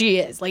there she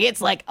is. Like,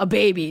 it's like a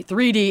baby,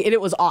 3D, and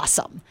it was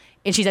awesome.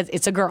 And she says,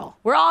 it's a girl.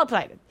 We're all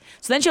excited.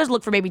 So then she goes to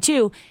look for baby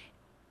 2,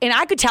 and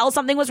I could tell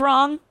something was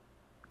wrong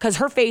because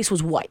her face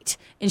was white.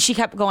 And she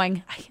kept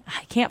going,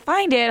 I can't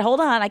find it. Hold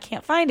on, I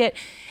can't find it.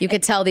 You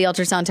could tell the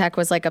ultrasound tech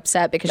was like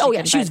upset because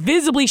she was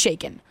visibly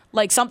shaken.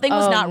 Like something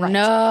was not right.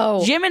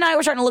 No. Jim and I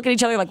were starting to look at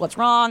each other like, what's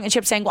wrong? And she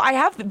kept saying, well, I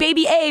have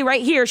baby A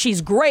right here.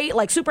 She's great,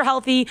 like super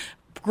healthy,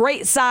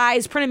 great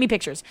size, printed me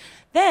pictures.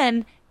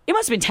 Then it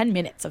must have been 10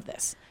 minutes of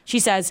this. She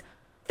says,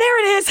 there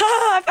it is.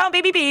 I found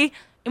baby B.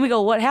 And we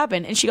go, what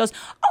happened? And she goes,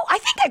 oh, I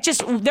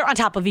think they're on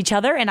top of each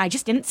other and I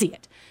just didn't see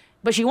it.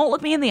 But she won't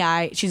look me in the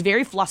eye. She's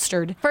very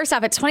flustered. First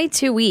off, at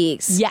 22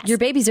 weeks, yes, your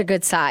babies are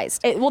good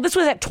sized. Well, this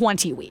was at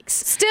 20 weeks.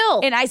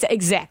 Still. And I said,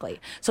 exactly.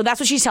 So that's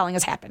what she's telling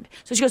us happened.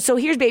 So she goes, so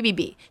here's baby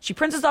B. She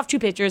prints us off 2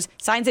 pictures,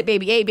 signs it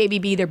baby A, baby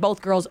B. They're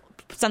both girls,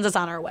 sends us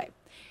on our way.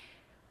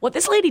 What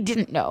this lady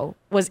didn't know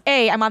was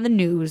A, I'm on the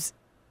news,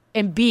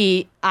 and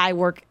B, I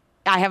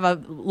have a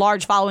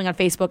large following on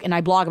Facebook, and I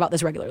blog about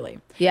this regularly.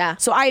 Yeah.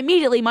 So I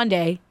immediately,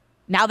 Monday,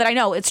 now that I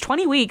know it's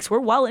 20 weeks, we're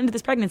well into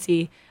this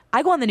pregnancy,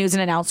 I go on the news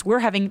and announce we're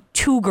having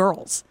 2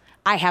 girls.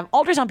 I have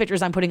ultrasound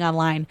pictures I'm putting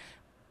online.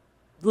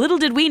 Little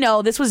did we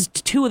know this was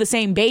 2 of the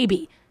same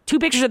baby. 2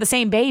 pictures of the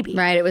same baby.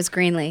 Right, it was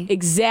Greenlee.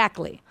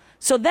 Exactly.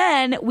 So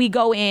then we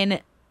go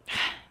in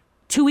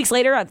 2 weeks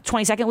later, at the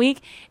 22nd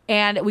week,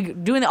 and we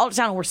doing the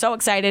ultrasound, and we're so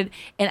excited.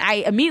 And I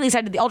immediately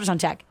said to the ultrasound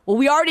tech, well,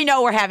 we already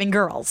know we're having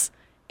girls.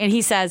 And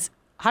he says,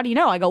 how do you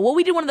know? I go, well,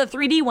 we did one of the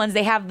 3D ones.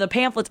 They have the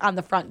pamphlets on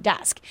the front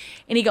desk.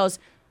 And he goes,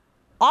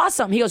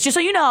 awesome. He goes, just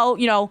so you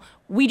know,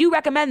 we do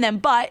recommend them,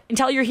 but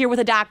until you're here with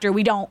a doctor,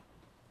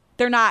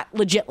 they're not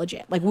legit.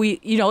 Like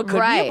it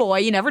could be a boy,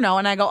 you never know.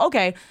 And I go,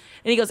 okay.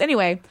 And he goes,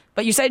 anyway,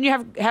 but you said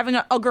you're having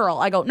a girl.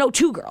 I go, no,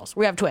 2 girls.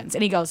 We have twins.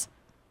 And he goes,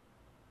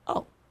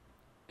 oh.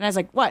 And I was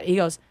like, what? He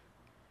goes,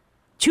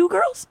 2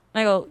 girls?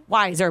 And I go,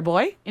 why? Is there a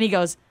boy? And he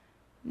goes,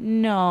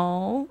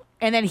 no.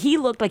 And then he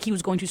looked like he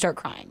was going to start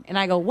crying. And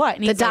I go, what?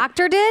 And the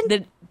doctor did?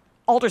 The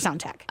ultrasound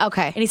tech.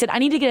 Okay. And he said, I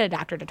need to get a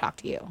doctor to talk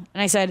to you.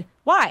 And I said,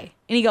 why?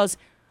 And he goes,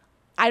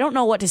 I don't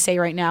know what to say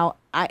right now.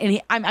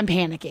 I'm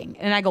panicking.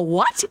 And I go,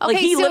 what? Okay,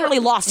 he so literally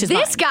lost his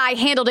mind. This guy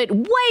handled it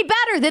way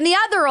better than the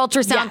other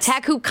ultrasound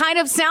tech, who kind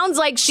of sounds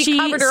like she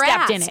covered her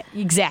stepped ass. in it.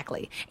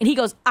 Exactly. And he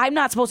goes, I'm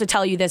not supposed to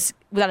tell you this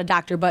without a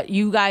doctor, but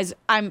you guys,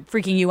 I'm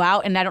freaking you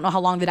out, and I don't know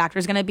how long the doctor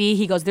is going to be.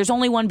 He goes, there's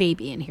only 1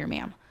 baby in here,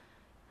 ma'am.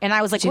 And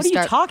I was like, what are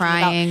you talking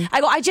about? I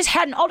go, I just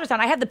had an ultrasound.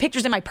 I had the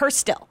pictures in my purse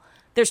still.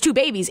 There's 2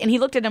 babies. And he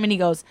looked at him and he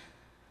goes,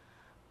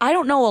 I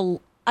don't know.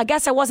 I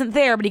guess I wasn't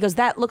there. But he goes,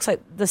 that looks like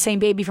the same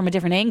baby from a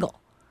different angle.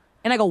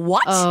 And I go,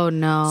 what? Oh,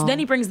 no. So then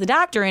he brings the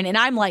doctor in, and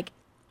I'm like,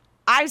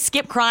 I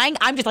skip crying.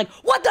 I'm just like,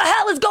 what the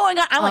hell is going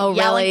on? I'm like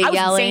yelling. Really? I was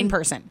an insane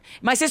person.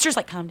 My sister's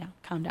like, calm down,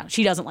 calm down.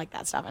 She doesn't like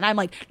that stuff. And I'm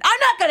like, I'm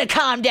not going to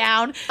calm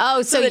down.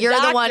 Oh, so you're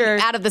the one,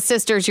 out of the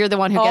sisters, you're the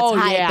one who gets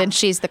hype, and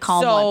she's the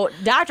calm one.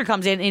 So doctor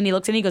comes in, and he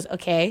looks and he goes,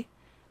 okay,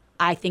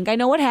 I think I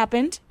know what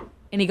happened.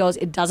 And he goes,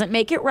 it doesn't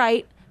make it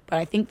right, but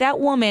I think that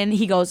woman,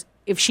 he goes,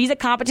 if she's a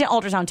competent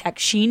ultrasound tech,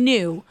 she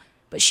knew,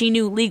 but she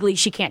knew legally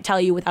she can't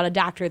tell you without a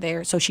doctor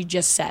there. So she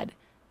just said,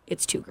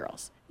 it's 2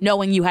 girls,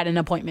 knowing you had an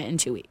appointment in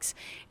 2 weeks.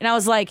 And I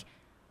was like,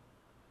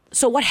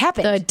 so what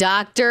happened? The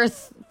doctor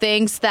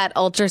thinks that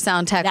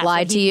ultrasound tech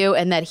lied to you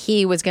and that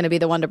he was going to be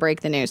the one to break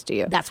the news to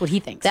you. That's what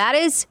he thinks. That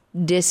is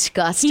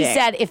disgusting. He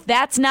said if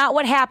that's not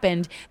what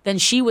happened, then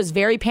she was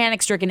very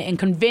panic-stricken and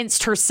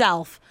convinced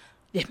herself,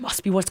 it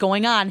must be what's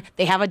going on.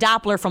 They have a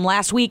Doppler from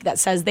last week that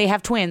says they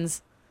have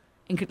twins,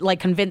 and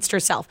convinced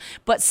herself.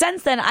 But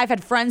since then, I've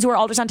had friends who are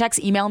ultrasound techs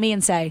email me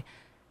and say,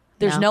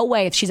 there's no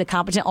way if she's a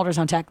competent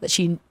ultrasound tech that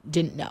she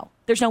didn't know.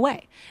 There's no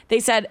way. They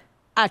said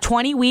a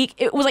 20-week,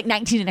 it was like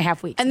 19 and a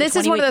half weeks. And this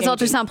is one of those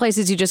ultrasound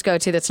places you just go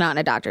to that's not in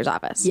a doctor's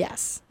office.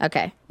 Yes.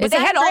 Okay. But they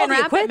had all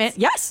the equipment.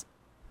 Yes.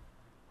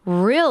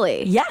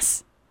 Really?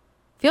 Yes.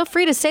 Feel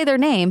free to say their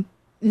name.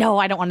 No,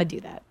 I don't want to do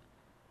that.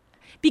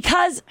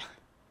 Because...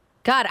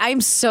 God, I'm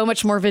so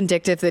much more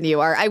vindictive than you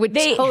are. I would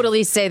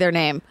totally say their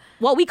name.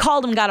 Well, we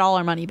called them, got all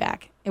our money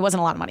back. It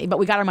wasn't a lot of money, but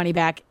we got our money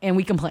back and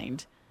we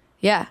complained.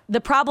 Yeah. The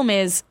problem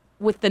is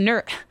with the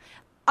nurse,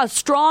 a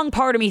strong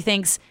part of me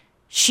thinks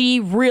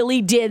she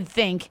really did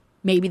think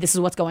maybe this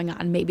is what's going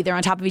on. Maybe they're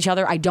on top of each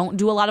other. I don't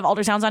do a lot of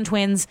ultrasounds on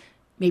twins.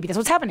 Maybe that's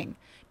what's happening.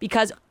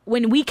 Because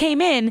when we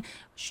came in,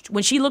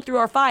 when she looked through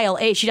our file,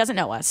 she doesn't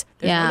know us.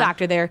 There's no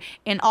doctor there.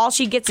 And all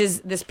she gets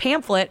is this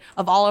pamphlet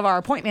of all of our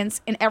appointments.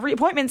 And every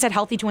appointment said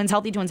healthy twins,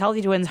 healthy twins,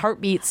 healthy twins,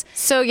 heartbeats.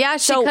 So, yeah,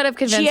 she could have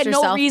convinced herself.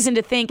 She had no reason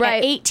to think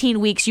at 18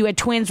 weeks you had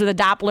twins with a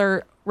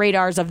Doppler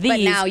radars of these. But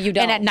now you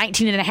don't. And at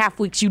 19 and a half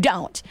weeks you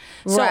don't.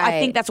 So I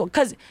think that's what,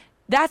 because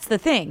that's the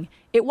thing.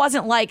 It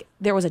wasn't like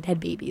there was a dead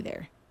baby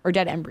there. Or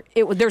dead embryo.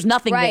 There's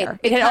nothing there.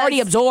 It had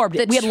already absorbed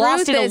it. We had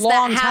lost it a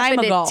long time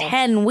ago.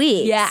 10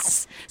 weeks.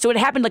 Yes. So it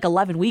happened like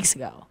 11 weeks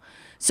ago.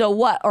 So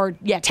what,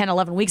 10,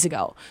 11 weeks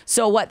ago.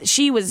 So what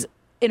she was,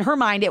 in her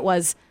mind, it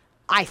was,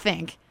 I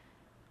think,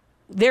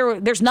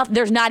 there's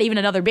not even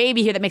another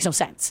baby here. That makes no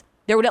sense.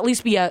 There would at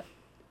least be I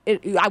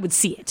would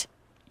see it.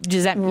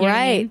 Does that, you know what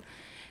I mean?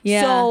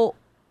 Yeah. So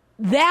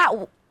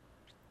that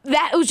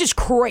was just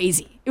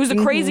crazy. It was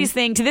the craziest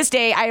thing. To this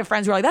day, I have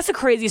friends who are like, that's the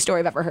craziest story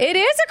I've ever heard. It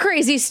is a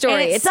crazy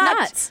story. It's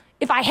nuts.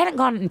 If I hadn't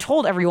gone and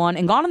told everyone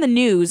and gone on the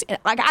news,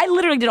 like I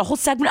literally did a whole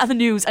segment on the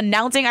news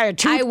announcing I had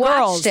 2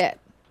 girls.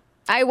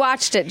 I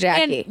watched it,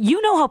 Jackie. And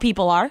you know how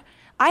people are.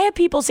 I have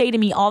people say to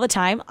me all the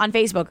time on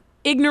Facebook,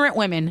 ignorant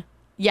women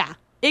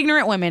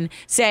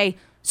say,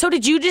 so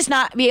did you just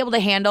not be able to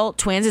handle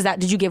twins?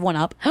 Did you give one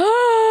up?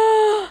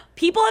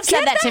 People have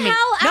said that to me. Get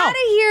the hell out of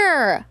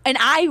here. And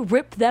I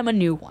ripped them a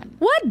new one.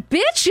 What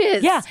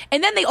bitches? Yeah.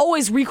 And then they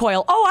always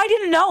recoil. Oh, I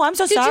didn't know. I'm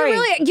so sorry. Did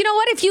you really? You know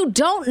what? If you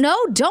don't know,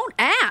 don't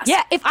ask.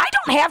 Yeah. If I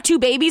don't have 2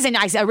 babies and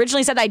I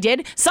originally said I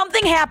did,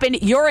 something happened.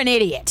 You're an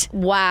idiot.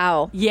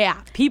 Wow.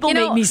 Yeah. People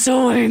make me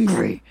so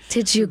angry.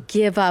 Did you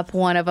give up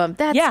one of them?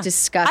 That's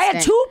disgusting. I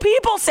had 2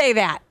 people say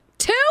that.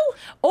 2?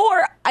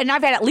 And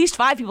I've had at least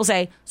 5 people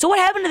say, so what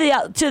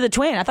happened to the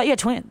twin? I thought you had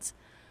twins.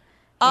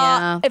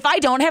 If I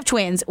don't have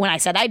twins, when I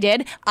said I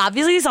did,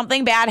 obviously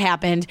something bad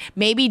happened.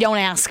 Maybe don't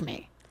ask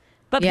me.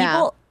 But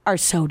people are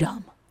so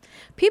dumb.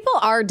 People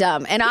are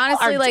dumb. And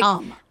honestly,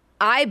 dumb.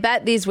 I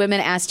bet these women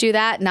asked you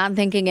that, not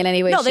thinking in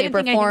any way, shape,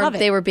 or form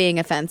they were being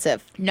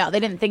offensive. No, they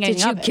didn't think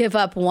anything of it. Did you give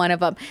up one of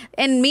them?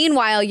 And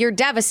meanwhile, you're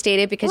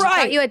devastated because you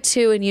thought you had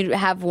 2 and you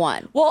have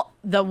 1. Well,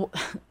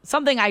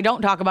 something I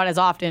don't talk about as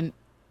often,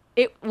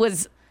 it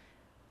was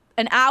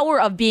an hour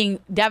of being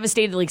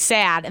devastatedly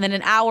sad and then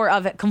an hour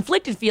of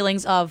conflicted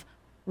feelings of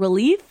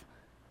relief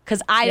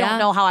because I don't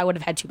know how I would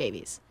have had 2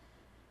 babies.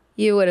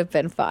 You would have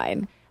been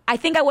fine. I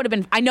think I would have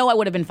been. I know I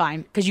would have been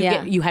fine because you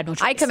had no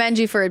choice. I commend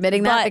you for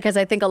admitting that because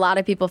I think a lot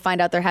of people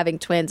find out they're having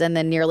twins and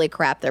then nearly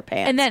crap their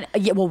pants. And then,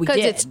 we did. Because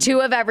it's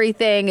 2 of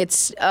everything.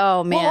 It's,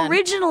 oh, man. Well,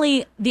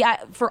 originally,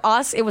 for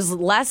us, it was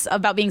less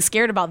about being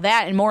scared about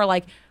that and more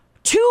like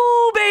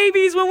 2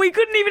 babies when we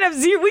couldn't even have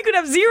 0. We could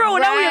have 0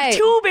 and now we have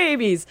 2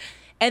 babies.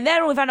 And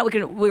then when we found out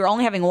we were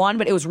only having 1,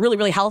 but it was really,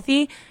 really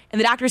healthy. And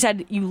the doctor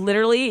said,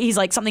 he's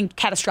like, something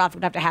catastrophic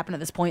would have to happen at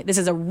this point. This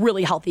is a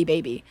really healthy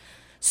baby.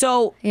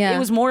 So it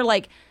was more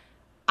like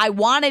I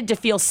wanted to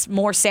feel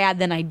more sad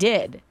than I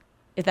did,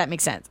 if that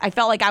makes sense. I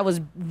felt like I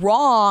was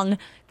wrong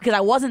because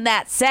I wasn't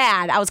that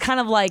sad. I was kind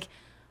of like,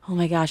 oh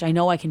my gosh, I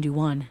know I can do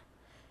 1.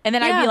 And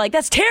then I'd be like,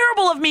 that's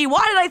terrible of me.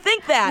 Why did I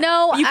think that?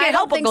 No, you can't I don't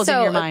help what think goes so.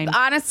 in your mind.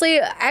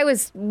 Honestly,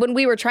 when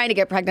we were trying to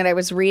get pregnant, I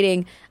was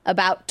reading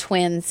about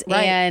twins.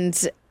 Right.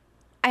 And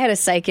I had a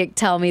psychic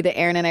tell me that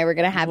Aaron and I were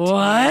going to have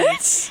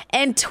twins.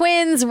 And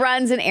twins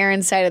runs in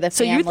Aaron's side of the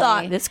family. So you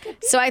thought this could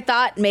be? So I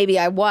thought maybe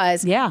I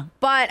was. Yeah.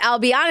 But I'll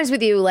be honest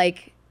with you,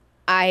 like,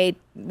 I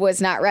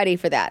was not ready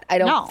for that. I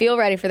don't feel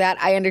ready for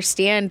that. I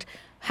understand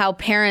how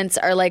parents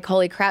are like,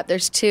 holy crap,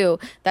 there's 2.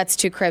 That's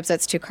 2 cribs.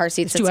 That's 2 car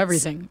seats. That's 2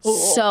 everything.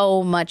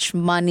 So much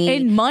money.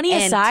 And money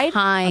aside,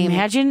 time.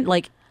 imagine,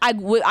 like,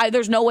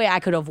 there's no way I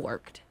could have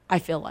worked, I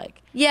feel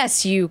like.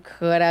 Yes, you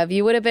could have.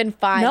 You would have been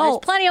fine. No. There's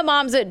plenty of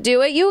moms that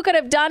do it. You could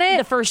have done it.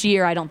 The first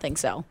year, I don't think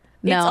so.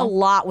 No. It's a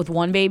lot with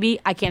 1 baby.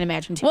 I can't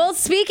imagine 2. Well,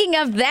 speaking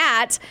of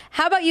that,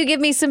 how about you give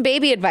me some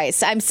baby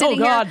advice? I'm sitting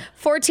here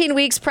 14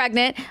 weeks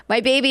pregnant.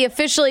 My baby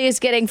officially is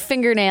getting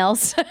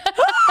fingernails.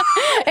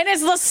 And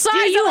it's the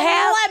size of a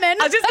lemon.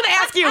 I was just going to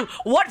ask you,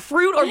 what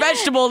fruit or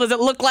vegetable does it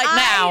look like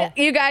now?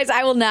 You guys,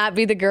 I will not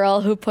be the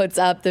girl who puts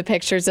up the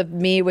pictures of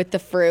me with the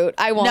fruit.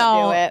 I won't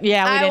do it.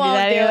 Yeah, we didn't do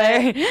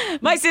that do either.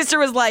 My sister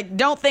was like,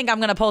 don't think I'm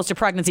going to post a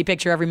pregnancy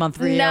picture every month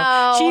for you.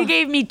 No. She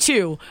gave me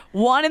 2.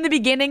 One in the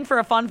beginning for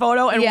a fun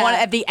photo and one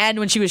at the end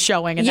when she was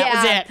showing, and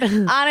that was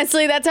it.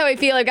 Honestly, that's how I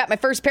feel. I've got my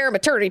first pair of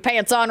maternity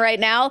pants on right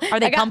now. Are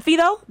they comfy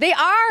though? They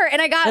are,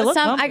 and I got some.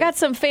 comfy. I got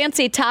some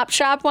fancy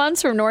Topshop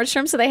ones from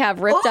Nordstrom, so they have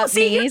ripped up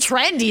see, knees. you're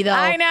trendy though.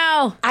 I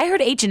know. I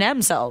heard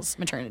H&M sells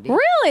maternity.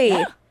 Really?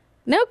 Yeah.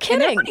 No kidding.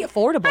 And they're pretty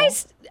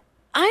affordable.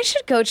 I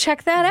should go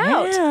check that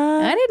out.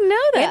 Yeah. I didn't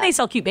know that. And they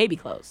sell cute baby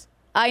clothes.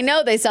 I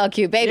know they sell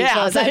cute baby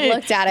clothes. I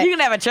looked at it. You can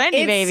have a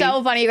trendy baby. It's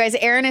so funny, you guys.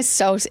 Aaron is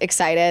so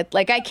excited.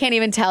 Like, I can't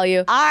even tell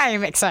you.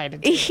 I'm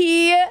excited.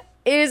 He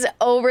is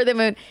over the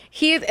moon.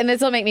 And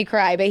this will make me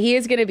cry, but he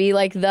is going to be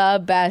like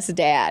the best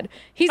dad.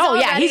 He's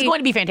going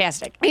to be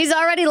fantastic. He's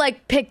already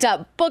like picked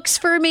up books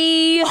for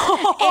me.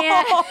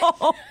 And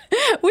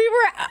we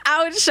were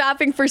out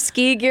shopping for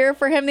ski gear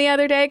for him the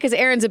other day because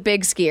Aaron's a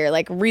big skier,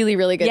 like really,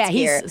 really good skier.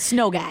 Yeah, he's a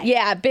snow guy.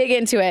 Yeah, big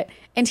into it.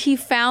 And he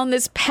found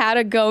this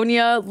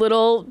Patagonia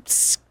little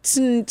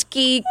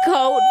ski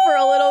coat for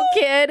a little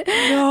kid.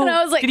 No. And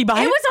I was like, did he buy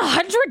it? It was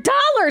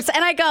 $100.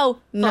 And I go,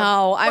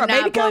 no, I'm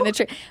not going to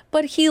trip.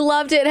 But he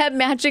loved it, had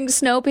matching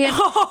snow pants.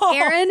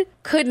 Aaron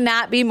could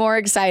not be more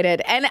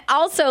excited. And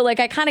also, like,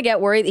 I kind of get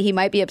worried that he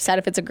might be upset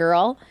if it's a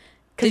girl.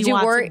 Because he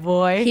wants a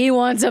boy. He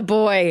wants a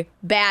boy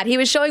bad. He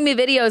was showing me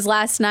videos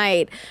last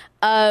night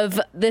of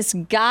this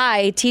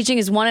guy teaching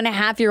his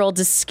 1.5-year-old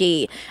to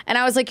ski. And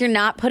I was like, you're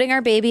not putting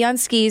our baby on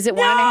skis at 1.5.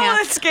 No,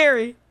 that's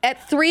scary.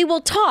 At 3,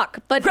 we'll talk,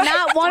 but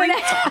not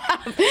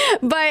 1.5.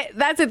 But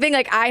that's the thing.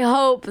 Like, I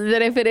hope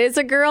that if it is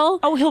a girl,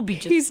 he'll be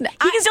he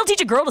can still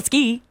teach a girl to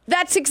ski.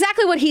 That's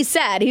exactly what he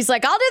said. He's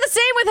like, I'll do the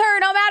same with her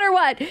no matter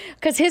what.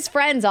 Because his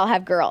friends all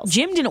have girls.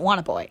 Jim didn't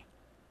want a boy.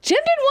 Jim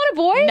didn't want a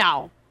boy?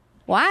 No.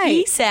 Why?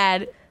 He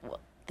said...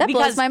 That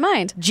blows my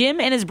mind. Jim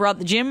and his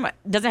brother... Jim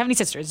doesn't have any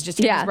sisters, just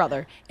him and his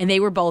brother. And they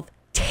were both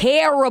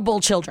terrible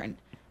children.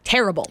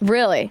 Terrible.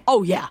 Really?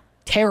 Oh, yeah.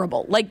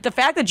 Terrible. Like, the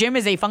fact that Jim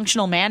is a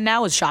functional man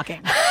now is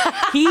shocking.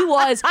 He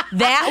was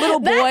that little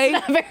boy.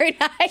 That's not very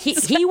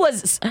nice. He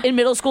was in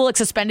middle school, like,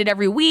 suspended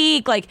every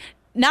week. Like,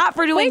 not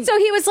for doing... Wait, so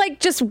he was, like,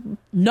 just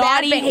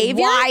naughty, bad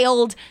behavior?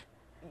 wild...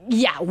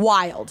 Yeah,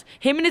 wild.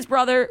 Him and his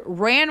brother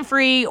ran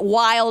free,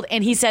 wild,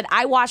 and he said,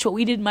 I watched what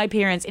we did to my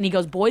parents, and he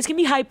goes, boys can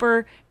be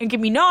hyper and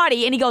can be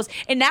naughty, and he goes,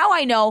 and now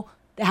I know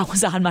that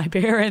was on my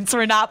parents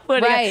for not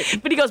putting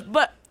it. But he goes,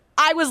 but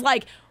I was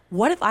like,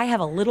 what if I have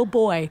a little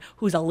boy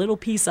who's a little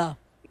piece of...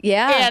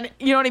 Yeah. And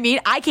you know what I mean?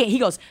 I can't. He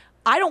goes,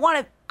 I don't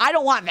want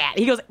that.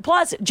 He goes,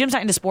 plus, Jim's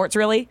not into sports,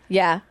 really.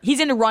 Yeah.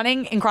 He's into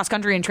running and cross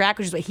country and track,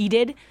 which is what he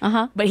did.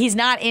 Uh-huh. But he's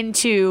not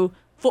into...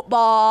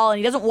 football, and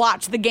he doesn't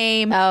watch the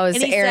game. Oh,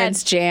 it's and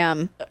Aaron's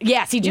jam.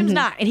 Yeah, see, Jim's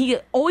not. And he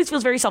always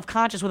feels very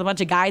self-conscious with a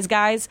bunch of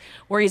guys,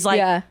 where he's like,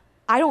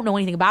 I don't know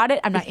anything about it.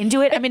 I'm not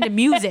into it. I'm into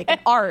music and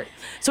art.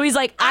 So he's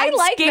like, I'm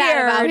like scared.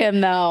 that about him,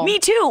 though. Me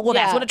too. Well,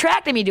 that's what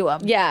attracted me to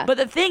him. Yeah. But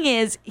the thing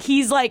is,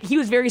 he's like, he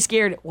was very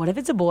scared. What if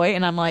it's a boy?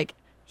 And I'm like,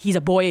 he's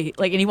a boy,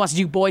 like, and he wants to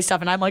do boy stuff,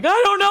 and I'm like,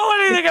 I don't know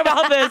anything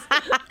about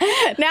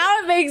this. Now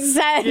it makes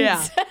sense.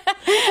 Yeah.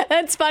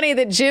 That's funny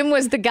that Jim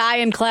was the guy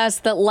in class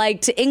that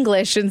liked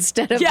English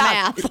instead of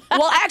math.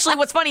 Well, actually,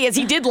 what's funny is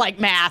he did like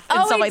math and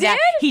stuff he like that.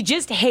 did? He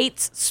just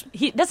hates.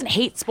 He doesn't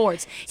hate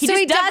sports. He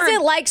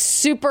doesn't like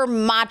super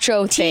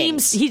macho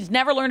teams. things. He's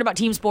never learned about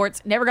team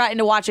sports. Never got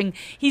into watching.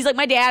 He's like,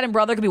 my dad and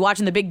brother could be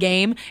watching the big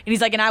game, and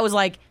he's like, and I was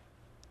like,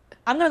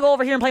 I'm going to go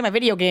over here and play my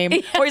video game.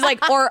 Or he's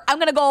like, or I'm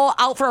going to go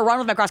out for a run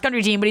with my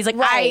cross-country team. But he's like,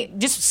 Right. I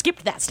just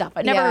skipped that stuff.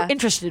 It never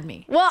interested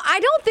me. Well, I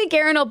don't think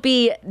Aaron will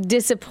be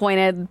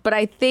disappointed, but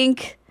I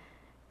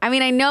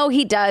know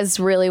he does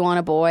really want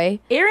a boy.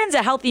 Aaron's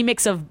a healthy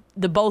mix of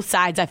the both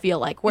sides, I feel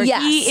like, where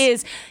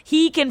Yes.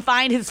 he can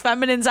find his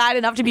feminine side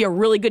enough to be a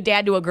really good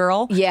dad to a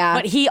girl. Yeah.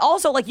 But he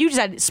also, like you just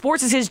said,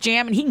 sports is his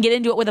jam, and he can get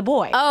into it with a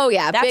boy. Oh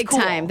yeah, That's big cool.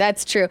 time.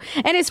 That's true.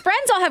 And his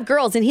friends all have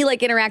girls, and he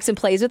like interacts and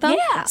plays with them.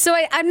 Yeah. So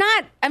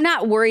I'm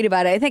not worried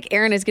about it. I think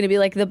Aaron is going to be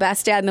like the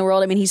best dad in the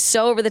world. I mean, he's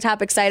so over the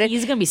top excited.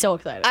 He's going to be so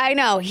excited. I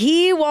know.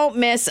 He won't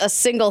miss a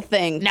single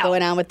thing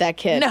going on with that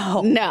kid.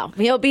 No.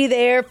 He'll be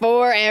there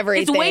for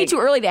everything. It's way too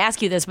early to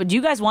ask you this, but do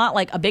you guys want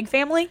like a big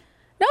family?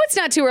 No, it's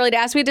not too early to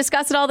ask. We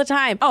discuss it all the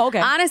time. Oh,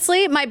 okay.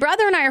 Honestly, my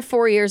brother and I are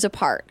 4 years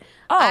apart.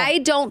 Oh. I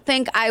don't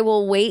think I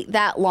will wait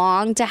that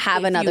long to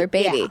have another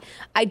baby. yeah.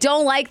 I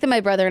don't like that my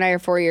brother and I are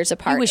 4 years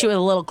apart. I wish it was a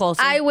little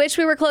closer. I wish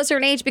we were closer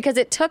in age because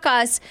it took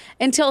us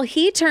until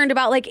he turned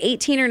about like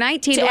 18 or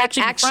 19 to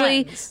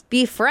actually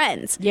be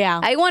friends. Yeah.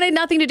 I wanted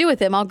nothing to do with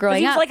him all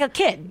growing he up. was like a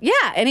kid. Yeah,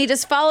 and he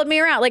just followed me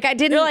around. Like I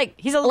didn't You're like,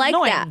 he's like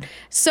annoying. that.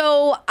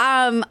 So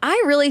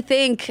I really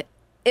think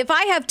if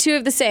I have two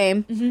of the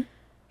same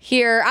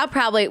here,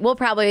 we'll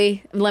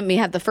probably let me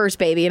have the first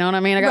baby. You know what I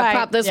mean? I got to Right,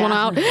 prop this one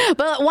out.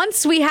 But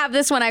once we have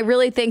this one, I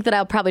really think that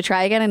I'll probably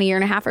try again in a year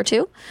and a half or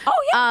two. Oh,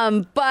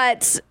 yeah.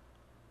 But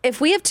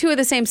if we have two of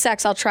the same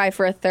sex, I'll try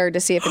for a third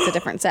to see if it's a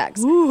different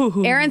sex.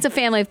 Aaron's a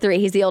family of three.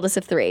 He's the oldest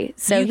of three.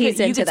 So he's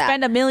into you could that.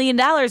 spend $1 million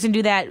and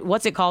do that.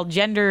 What's it called?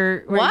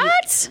 Gender.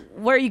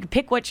 Where you can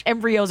pick which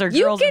embryos are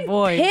girls and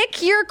boys. You can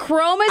pick your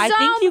chromosome? I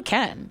think you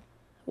can.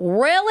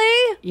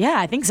 Really? Yeah,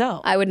 I think so.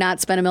 I would not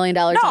spend $1 million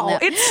on No,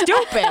 that. it's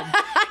stupid.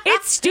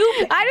 It's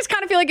stupid. I just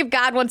kind of feel like if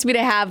God wants me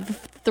to have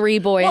three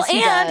boys, Well,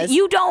 he and does.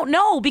 you don't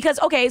know because,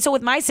 okay, so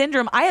with my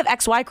syndrome, I have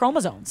XY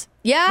chromosomes.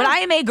 Yeah. But I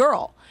am a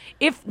girl.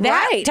 If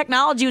that Right.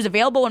 technology was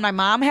available when my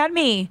mom had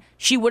me,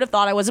 she would have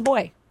thought I was a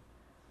boy.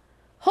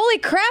 Holy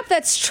crap,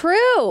 that's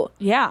true.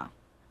 Yeah.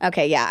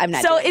 Okay, yeah, I'm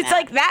not So doing it's that.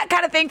 like that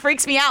kind of thing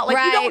freaks me out. Like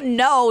you Right. don't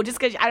know just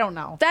because I don't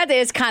know. That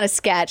is kind of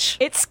sketch.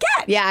 It's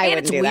sketch. Yeah, I and wouldn't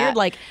it's do weird. that.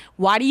 Like,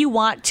 why do you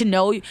want to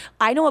know?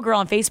 I know a girl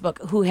on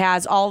Facebook who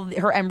has all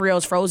her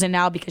embryos frozen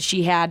now because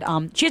she has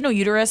no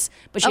uterus,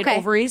 but she Okay. had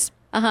ovaries.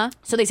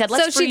 So they said,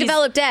 let's So freeze. she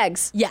developed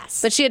eggs. Yes.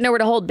 But she had nowhere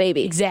to hold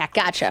baby.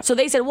 Exactly. Gotcha. So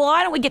they said, well,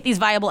 why don't we get these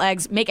viable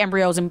eggs, make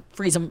embryos, and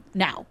freeze them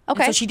now? And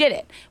Okay. so she did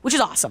it, which is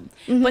awesome.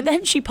 But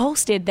then she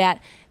posted that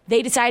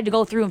they decided to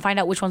go through and find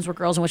out which ones were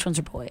girls and which ones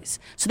are boys.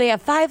 So they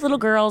have 5 little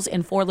girls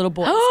and 4 little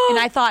boys. And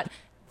I thought,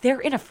 they're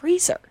in a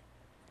freezer.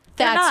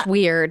 They're That's not.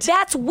 weird.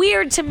 That's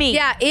weird to me.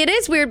 Yeah, it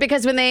is weird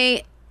because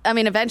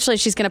eventually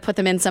she's going to put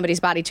them in somebody's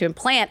body to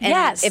implant. And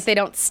Yes. if they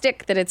don't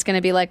stick, that it's going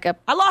to be like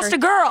I lost a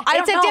girl. I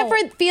It's don't a know.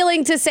 different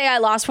feeling to say I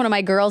lost one of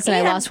my girls and I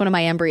And- lost one of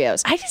my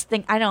embryos. I just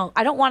think I don't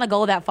want to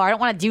go that far. I don't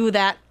want to do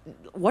that.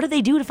 What do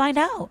they do to find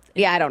out?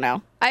 Yeah, I don't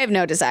know. I have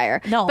no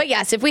desire. No. But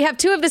yes, if we have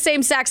two of the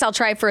same sex, I'll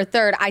try for a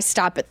third. I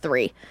stop at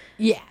 3.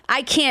 Yeah.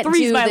 I can't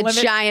Three's do my the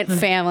limit. giant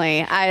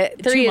family.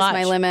 3 is much.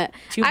 my limit.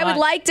 Too I would much.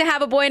 like to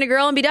have a boy and a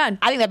girl and be done.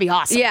 I think that'd be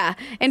awesome. Yeah.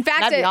 In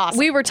fact, That'd be awesome.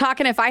 we were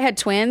talking if I had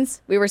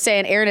twins, we were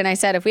saying, Aaron and I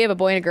said, if we have a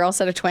boy and a girl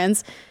set of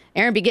twins,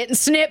 Aaron be getting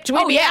snipped.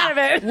 We'd be out of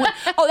it.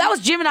 Oh, that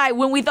was Jim and I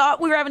when we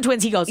thought we were having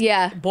twins. He goes,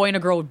 Yeah. boy and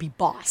a girl would be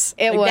boss.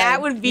 It would.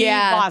 That would be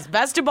Yeah. boss.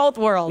 Best of both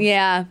worlds.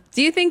 Yeah.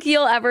 Do you think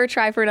you'll ever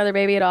try for another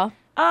baby at all?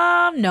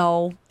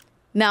 No.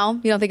 No?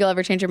 You don't think you'll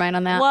ever change your mind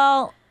on that?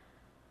 Well,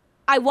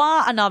 I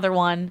want another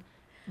one,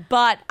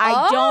 but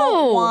I Oh.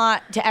 don't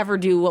want to ever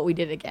do what we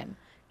did again.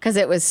 Because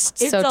it was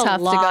It's so a tough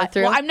to go lot.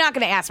 through. Well, I'm not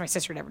going to ask my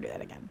sister to ever do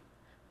that again.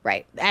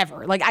 right.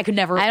 Ever. Like, I could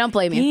never. I don't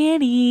blame you.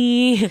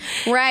 Danny.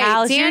 Right.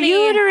 How's Danny,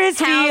 your uterus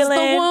how's the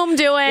feeling? womb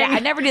doing? Yeah,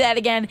 I'd never do that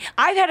again.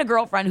 I've had a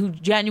girlfriend who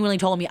genuinely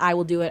told me, I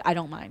will do it. I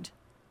don't mind.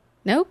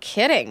 No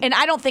kidding. And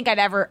I don't think I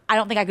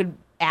could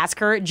ask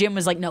her. Jim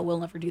was like, no, we'll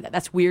never do that.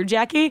 That's weird,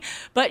 Jackie.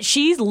 But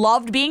she's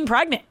loved being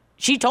pregnant.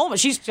 She told me.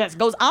 She just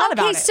goes on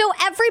about it. Okay, so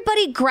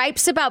everybody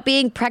gripes about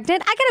being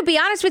pregnant. I gotta be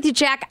honest with you,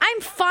 Jack.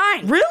 I'm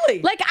fine.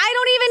 Really? Like, I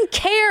don't even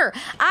care.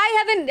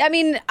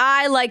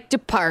 I like to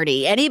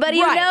party. Anybody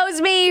Right. who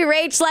knows me,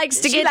 Rach likes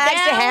to She get likes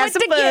down. to have wants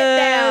some to get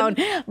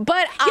down.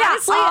 But Yeah,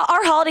 honestly,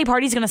 our holiday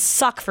party's going to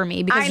suck for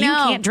me because I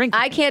know. you can't drink.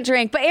 I can't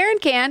drink, but Aaron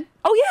can.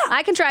 Oh, yeah.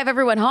 I can drive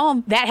everyone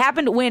home. That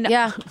happened when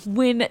Yeah.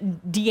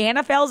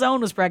 Deanna Falzone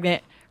was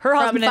pregnant. Her from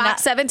husband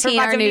Fox 17,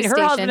 our news her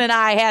station. husband and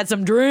I had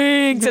some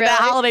drinks at that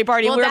holiday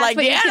party. Well, We were that's like,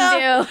 what you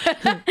yeah.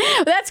 can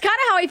do. That's kind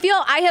of how I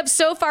feel. I have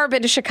so far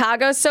been to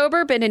Chicago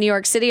sober, been to New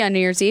York City on New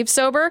Year's Eve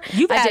sober.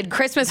 I had did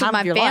Christmas time with my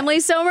of your family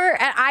life. sober,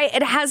 and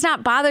it has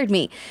not bothered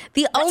me.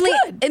 The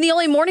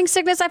only morning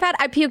sickness I've had,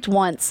 I puked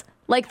once,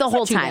 like the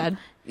whole too time. bad.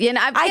 You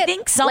know, I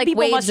think some like, people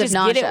waves must of just get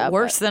nausea, it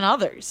worse but- than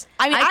others.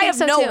 I mean, I I think have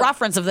so, no too.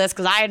 reference of this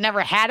because I had never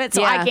had it,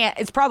 so I Yeah. can't.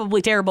 It's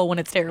probably terrible when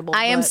it's terrible.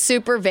 I am but-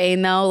 super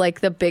vain though. Like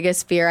the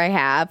biggest fear I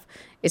have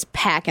is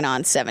packing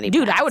on 70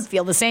 dude. pounds. I would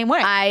feel the same way.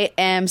 I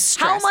am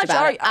stressed much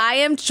about are it. I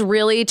am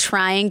really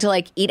trying to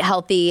like eat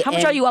healthy. How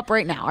much and are you up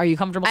right now? Are you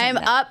comfortable? I am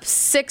saying that? up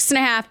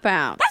 6.5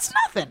 pounds. That's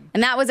nothing.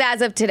 And that was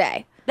as of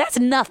today. That's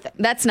nothing.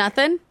 That's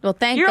nothing. Well,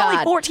 thank You're God.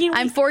 only 14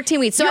 I'm weeks. 14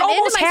 weeks. So You're I'm into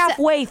almost my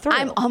halfway through.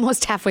 I'm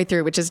almost halfway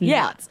through, which is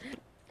Yeah. nuts.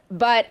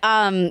 But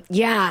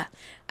yeah,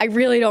 I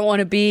really don't want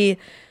to be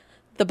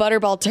the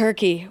butterball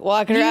turkey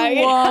walking around.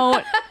 You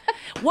won't.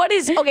 What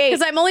is okay?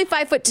 Because I'm only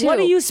 5'2". What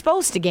are you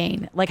supposed to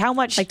gain? Like how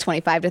much? Like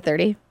 25 to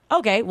 30.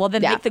 Okay, well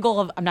then Yeah. make the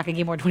goal of I'm not gonna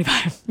gain more than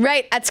 25.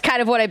 Right, that's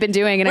kind of what I've been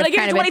doing, and When I I've get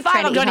kind to of been 25,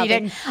 trying I'm to eat done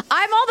healthy. eating.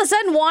 I'm all of a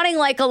sudden wanting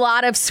like a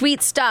lot of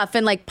sweet stuff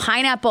and like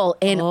pineapple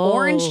and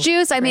orange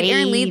juice. I made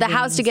Aaron leave the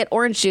house to get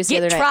orange juice the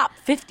other Get night. Trop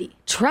 50.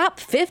 Trop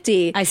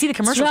 50. I see the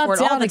commercials Drop for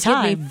it all down the and give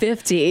time. me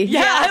 50.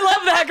 Yeah, I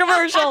love that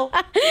commercial.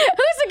 Who's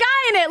the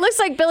guy in it? Looks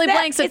like Billy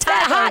Blank's a it's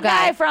that Tybo hot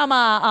guy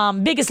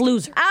from Biggest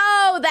Loser.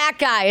 Oh, that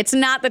guy. It's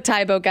not the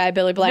Tybo guy,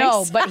 Billy Blanks.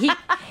 No, but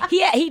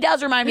he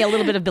does remind me a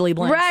little bit of Billy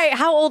Blanks. Right.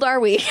 How old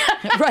are we?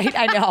 Right,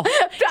 I know.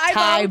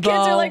 Tybo. Kids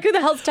are like, who the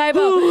hell's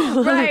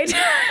Tybo? Right.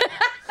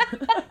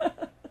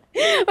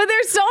 But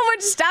there's so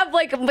much stuff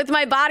like with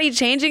my body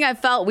changing. I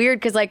felt weird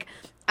because like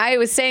I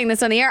was saying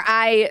this on the air.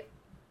 I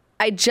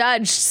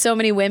judged so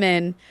many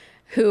women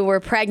who were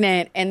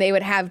pregnant and they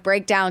would have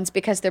breakdowns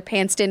because their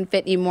pants didn't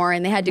fit anymore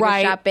and they had to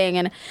Right. go shopping,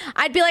 and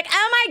I'd be like,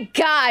 oh my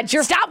God,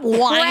 you're Stop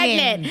whining.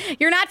 pregnant.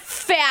 You're not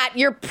fat,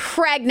 you're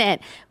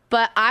pregnant.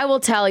 But I will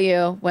tell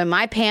you, when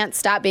my pants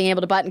stop being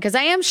able to button, because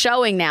I am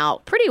showing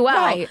now pretty well.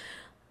 Right.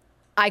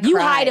 I cried. You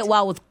hide it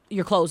well with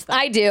your clothes, though.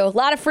 I do. A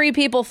lot of free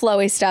people,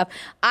 flowy stuff.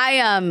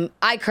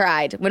 I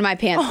cried when my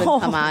pants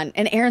wouldn't come on.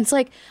 And Aaron's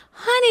like,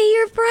 honey,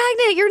 you're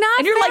pregnant. You're not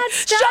and you're fat. like,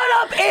 Stop." shut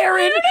up,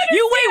 Aaron.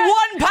 You weigh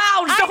 1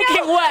 pound. I Don't know.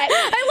 get wet.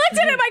 I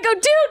looked at him. I go,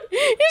 dude,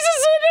 you're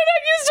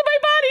not used to my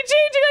body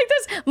changing like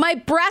this. My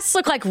breasts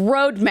look like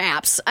road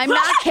maps. I'm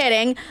not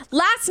kidding.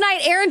 Last night,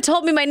 Aaron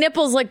told me my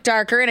nipples look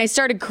darker, and I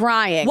started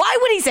crying. Why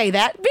would he say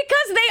that?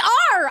 Because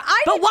they are.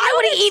 But why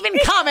would he even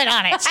comment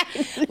on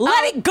it?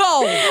 Let it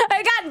go.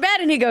 I got in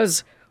bed, and he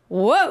goes,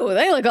 whoa,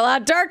 they look a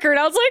lot darker. And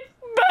I was like,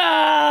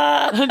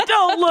 bah.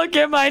 Don't look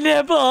at my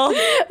nipple.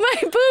 My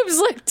boobs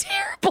look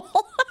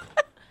terrible.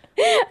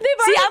 See,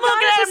 I'm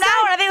looking at them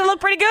now, and I think they look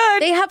pretty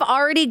good. They have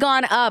already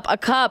gone up a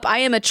cup. I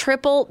am a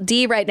triple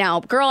D right now.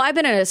 Girl, I've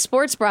been in a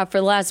sports bra for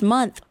the last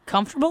month.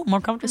 Comfortable?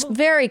 More comfortable?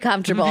 Very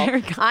comfortable.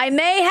 Very comfortable. I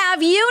may have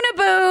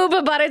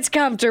uniboob, but it's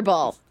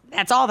comfortable.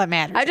 That's all that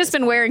matters. I've just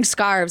been wearing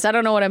scarves. I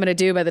don't know what I'm going to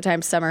do by the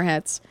time summer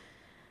hits.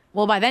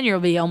 Well, by then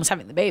you'll be almost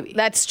having the baby.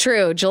 That's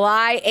true.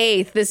 July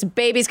 8th, this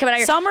baby's coming out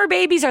here. Summer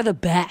babies are the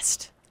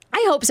best.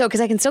 I hope so, because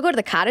I can still go to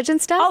the cottage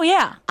and stuff. Oh,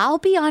 yeah. I'll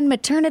be on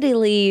maternity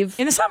leave.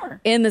 In the summer.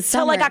 In the Till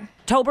summer. like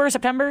October,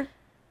 September.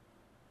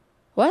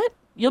 What?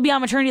 You'll be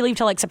on maternity leave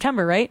till like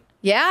September, right?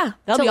 Yeah.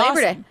 That'll till be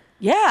Labor awesome. Day,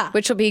 Yeah.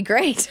 which will be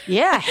great.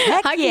 Yeah,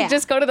 heck I yeah. can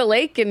just go to the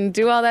lake and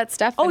do all that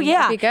stuff. Oh and yeah,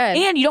 it'll be good.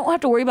 and you don't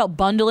have to worry about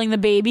bundling the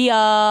baby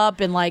up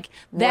and like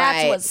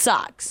that's Right. what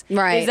sucks.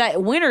 Right. Is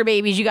that winter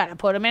babies you got to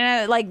put them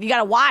in like you got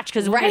to watch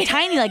because when they're Right.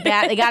 tiny like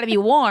that they got to be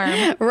warm.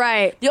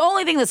 Right. The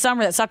only thing this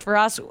summer that sucked for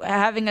us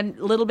having a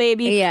little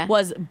baby Yeah.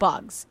 was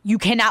bugs. You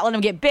cannot let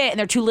them get bit, and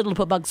they're too little to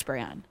put bug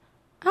spray on.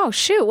 Oh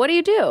shoot! What do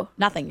you do?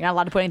 Nothing. You're not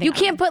allowed to put anything. You on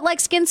can't them. put like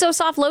Skin So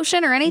Soft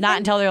lotion or anything. Not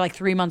until they're like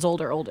 3 months old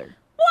or older.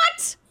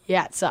 What?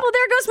 Yeah, it sucks. Well,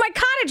 there goes my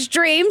cottage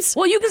dreams.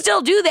 Well, you can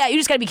still do that. You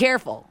just got to be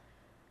careful.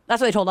 That's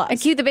what they told us. I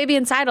keep the baby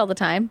inside all the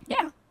time.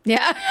 yeah.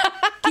 Yeah.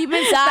 Keep them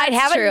inside. That's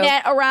Have true. a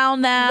net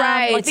around them.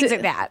 Right. Like things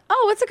like that.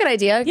 Oh, what's a good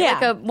idea? Yeah.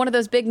 Like one of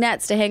those big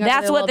nets to hang over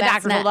That's the what little the bass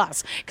doctor net. told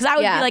us. Because I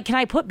would Yeah. be like, can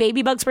I put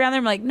baby bug spray on there?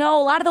 I'm like,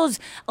 no,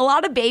 a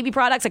lot of baby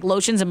products like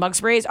lotions and bug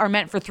sprays are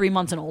meant for 3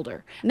 months and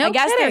older. No I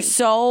guess they're kidding.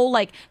 so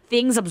like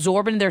things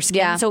absorb into their skin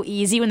Yeah. so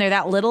easy when they're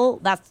that little.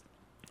 That's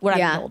what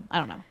Yeah. I'm told. I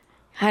don't know.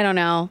 I don't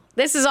know.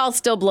 This is all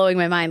still blowing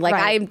my mind. Like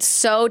Right. I'm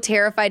so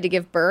terrified to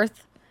give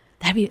birth.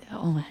 That'd be,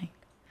 oh my.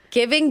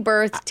 Giving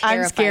birth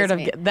terrifies I'm scared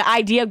me. of the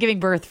idea of giving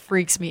birth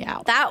freaks me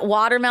out. That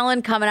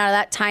watermelon coming out of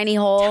that tiny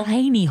hole.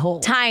 Tiny hole.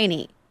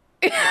 Tiny.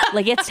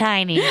 Like it's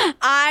tiny.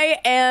 I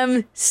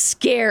am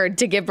scared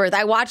to give birth.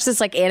 I watched this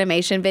like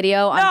animation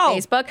video on No.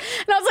 Facebook,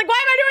 and I was like, "Why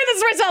am I doing this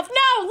to myself?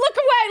 No, look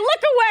away,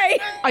 look away."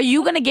 Are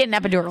you going to get an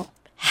epidural?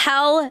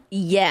 Hell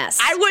yes.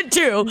 I would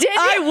too. Did you?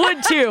 I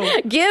would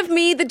too. Give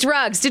me the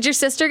drugs. Did your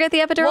sister get the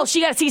epidural? Well, she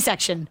got a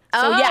C-section. So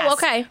Oh, yes.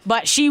 okay.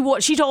 But she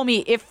told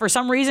me if for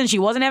some reason she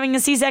wasn't having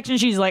a C-section,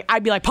 she's like,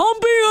 I'd be like,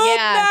 pump me up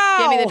now.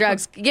 Give me the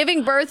drugs.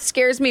 Giving birth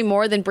scares me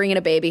more than bringing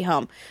a baby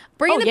home.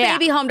 Bringing Oh, the yeah.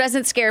 baby home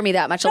doesn't scare me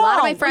that much. A lot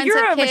of my No, friends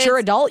you're have a kids. mature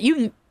adult. You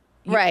can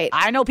Right.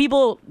 I know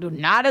people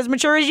not as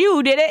mature as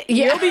you did it.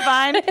 Yeah. You'll be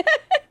fine.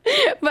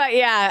 But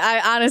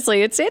yeah,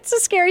 honestly, it's a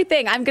scary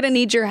thing. I'm going to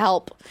need your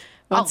help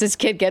once this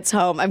kid gets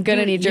home. I'm going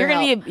to need your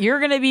help. You're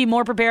going to be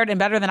more prepared and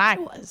better than I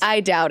was.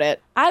 I doubt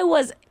it. I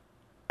was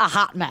a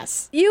hot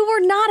mess. You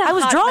were not a I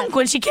was hot drunk mess.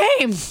 when she came.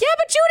 Yeah,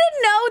 but you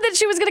didn't know that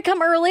she was going to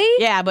come early.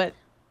 Yeah, but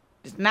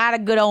it's not a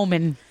good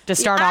omen to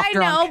start off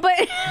drunk.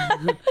 I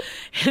know,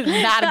 but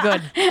not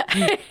good.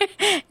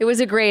 it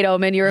was a great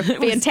omen. You're a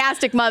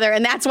fantastic mother,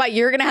 and that's why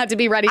you're going to have to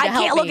be ready to help me.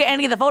 I can't look at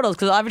any of the photos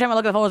because every time I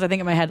look at the photos, I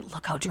think in my head,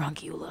 look how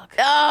drunk you look.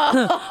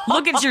 Oh.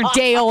 Look at your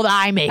day-old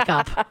eye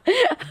makeup.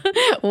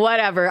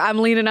 Whatever. I'm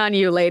leaning on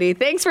you, lady.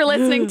 Thanks for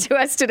listening to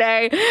us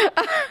today.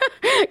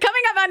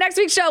 Coming up on next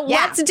week's show,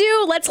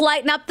 let's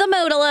lighten up the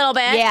mood a little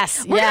bit.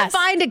 Yes, We're going to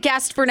find a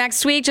guest for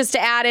next week just to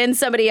add in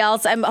somebody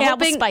else. I'm hoping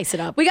we'll spice it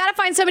up. We got to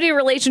find somebody in a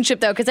relationship,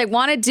 though, because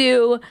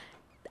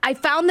I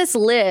found this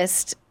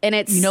list, and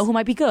it's... You know who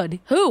might be good?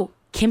 Who?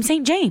 Kim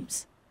St.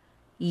 James.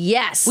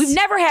 Yes. We've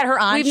never had her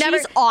on.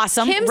 She's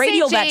awesome. Kim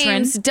Radio St.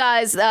 James veteran.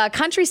 does a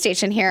country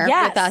station here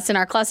with us in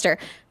our cluster.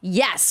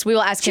 Yes, we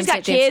will ask Kim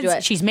St. James kids. to do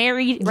it. She's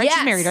married. Right? Yes.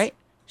 She's married, right?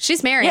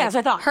 She's married. Yeah, that's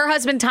what I thought. Her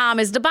husband, Tom,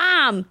 is the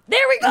bomb.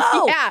 There we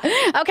go.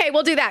 Yeah. Okay,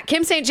 we'll do that.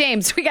 Kim St.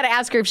 James. We got to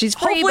ask her if she's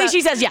free. Hopefully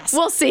she says yes.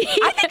 We'll see.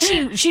 I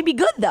think she'd be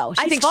good, though.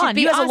 She's I think fun. she'd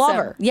be You guys awesome. will love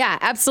her. Yeah,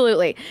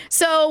 absolutely.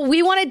 So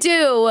we want to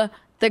do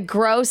the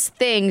gross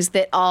things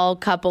that all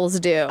couples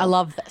do. I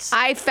love this.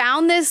 I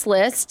found this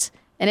list,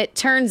 and it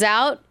turns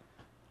out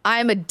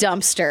I'm a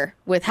dumpster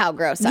with how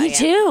gross I am. Me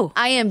too.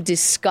 I am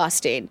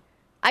disgusting.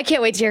 I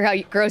can't wait to hear how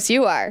gross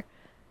you are.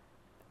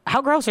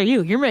 How gross are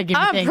you? You're making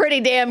me I'm think. pretty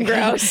damn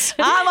gross.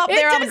 I'm up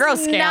there on the gross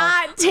scale. It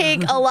does not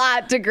take a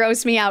lot to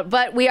gross me out,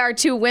 but we are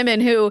two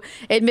women who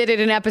admitted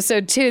in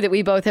episode 2 that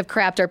we both have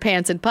crapped our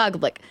pants in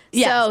public.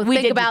 Yes, so we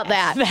think did about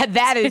that.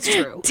 That is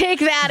true. Take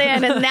that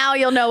in, and now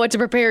you'll know what to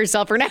prepare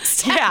yourself for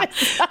next time. Yeah.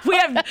 We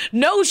have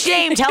no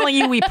shame telling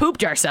you we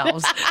pooped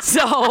ourselves.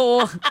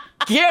 So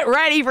get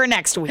ready for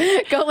next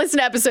week. Go listen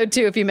to episode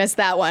 2 if you missed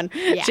that one.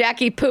 Yeah.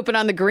 Jackie pooping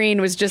on the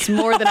green was just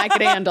more than I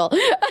could handle.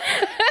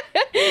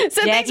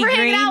 So thanks for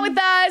hanging out with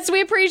us.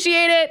 We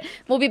appreciate it.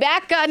 We'll be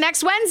back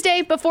next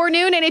Wednesday before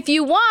noon. And if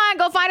you want,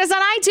 go find us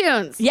on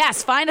iTunes.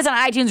 Yes, find us on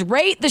iTunes.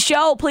 Rate the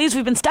show, please.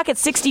 We've been stuck at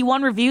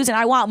 61 reviews, and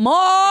I want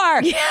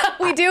more. Yeah,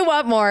 we do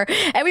want more.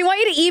 And we want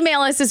you to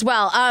email us as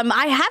well.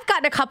 I have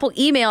gotten a couple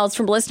emails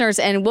from listeners,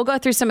 and we'll go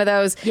through some of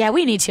those. Yeah,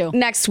 we need to.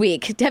 Next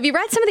week. Have you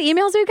read some of the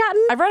emails we've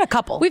gotten? I've read a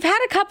couple. We've had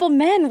a couple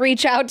men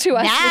reach out to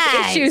us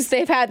with issues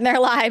they've had in their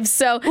lives.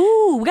 So,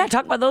 ooh, we got to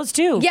talk about those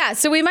too. Yeah,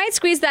 so we might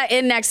squeeze that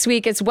in next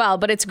week as well.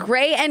 But it's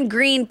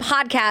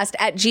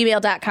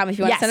grayandgreenpodcast@gmail.com if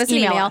you want to send us an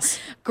email.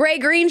 Gray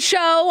Green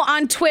Show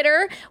on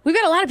Twitter. We've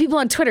got a lot of people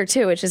on Twitter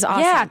too, which is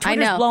awesome. Yeah,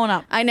 Twitter's blowing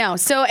up. I know.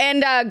 So,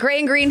 and Gray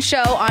and Green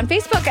Show on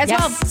Facebook as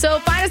well. So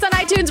find us on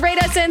iTunes,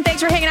 rate us, and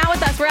thanks for hanging out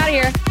with us. We're out of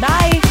here.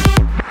 Bye.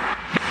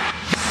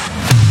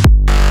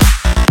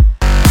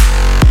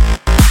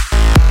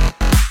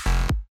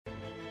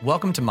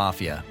 Welcome to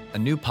Mafia, a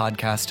new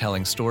podcast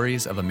telling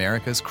stories of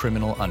America's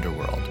criminal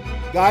underworld.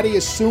 Gotti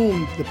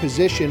assumed the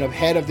position of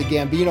head of the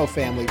Gambino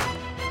family.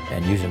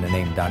 And using the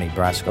name Donnie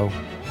Brasco,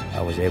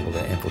 I was able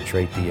to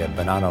infiltrate the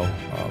Bonanno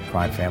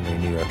crime family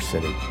in New York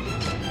City.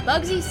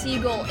 Bugsy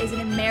Siegel is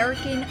an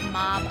American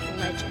mob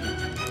legend.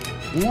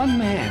 One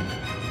man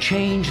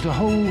changed the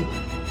whole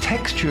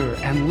texture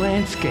and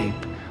landscape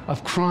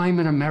of crime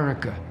in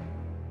America.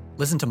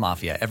 Listen to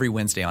Mafia every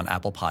Wednesday on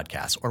Apple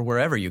Podcasts or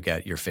wherever you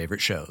get your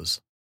favorite shows.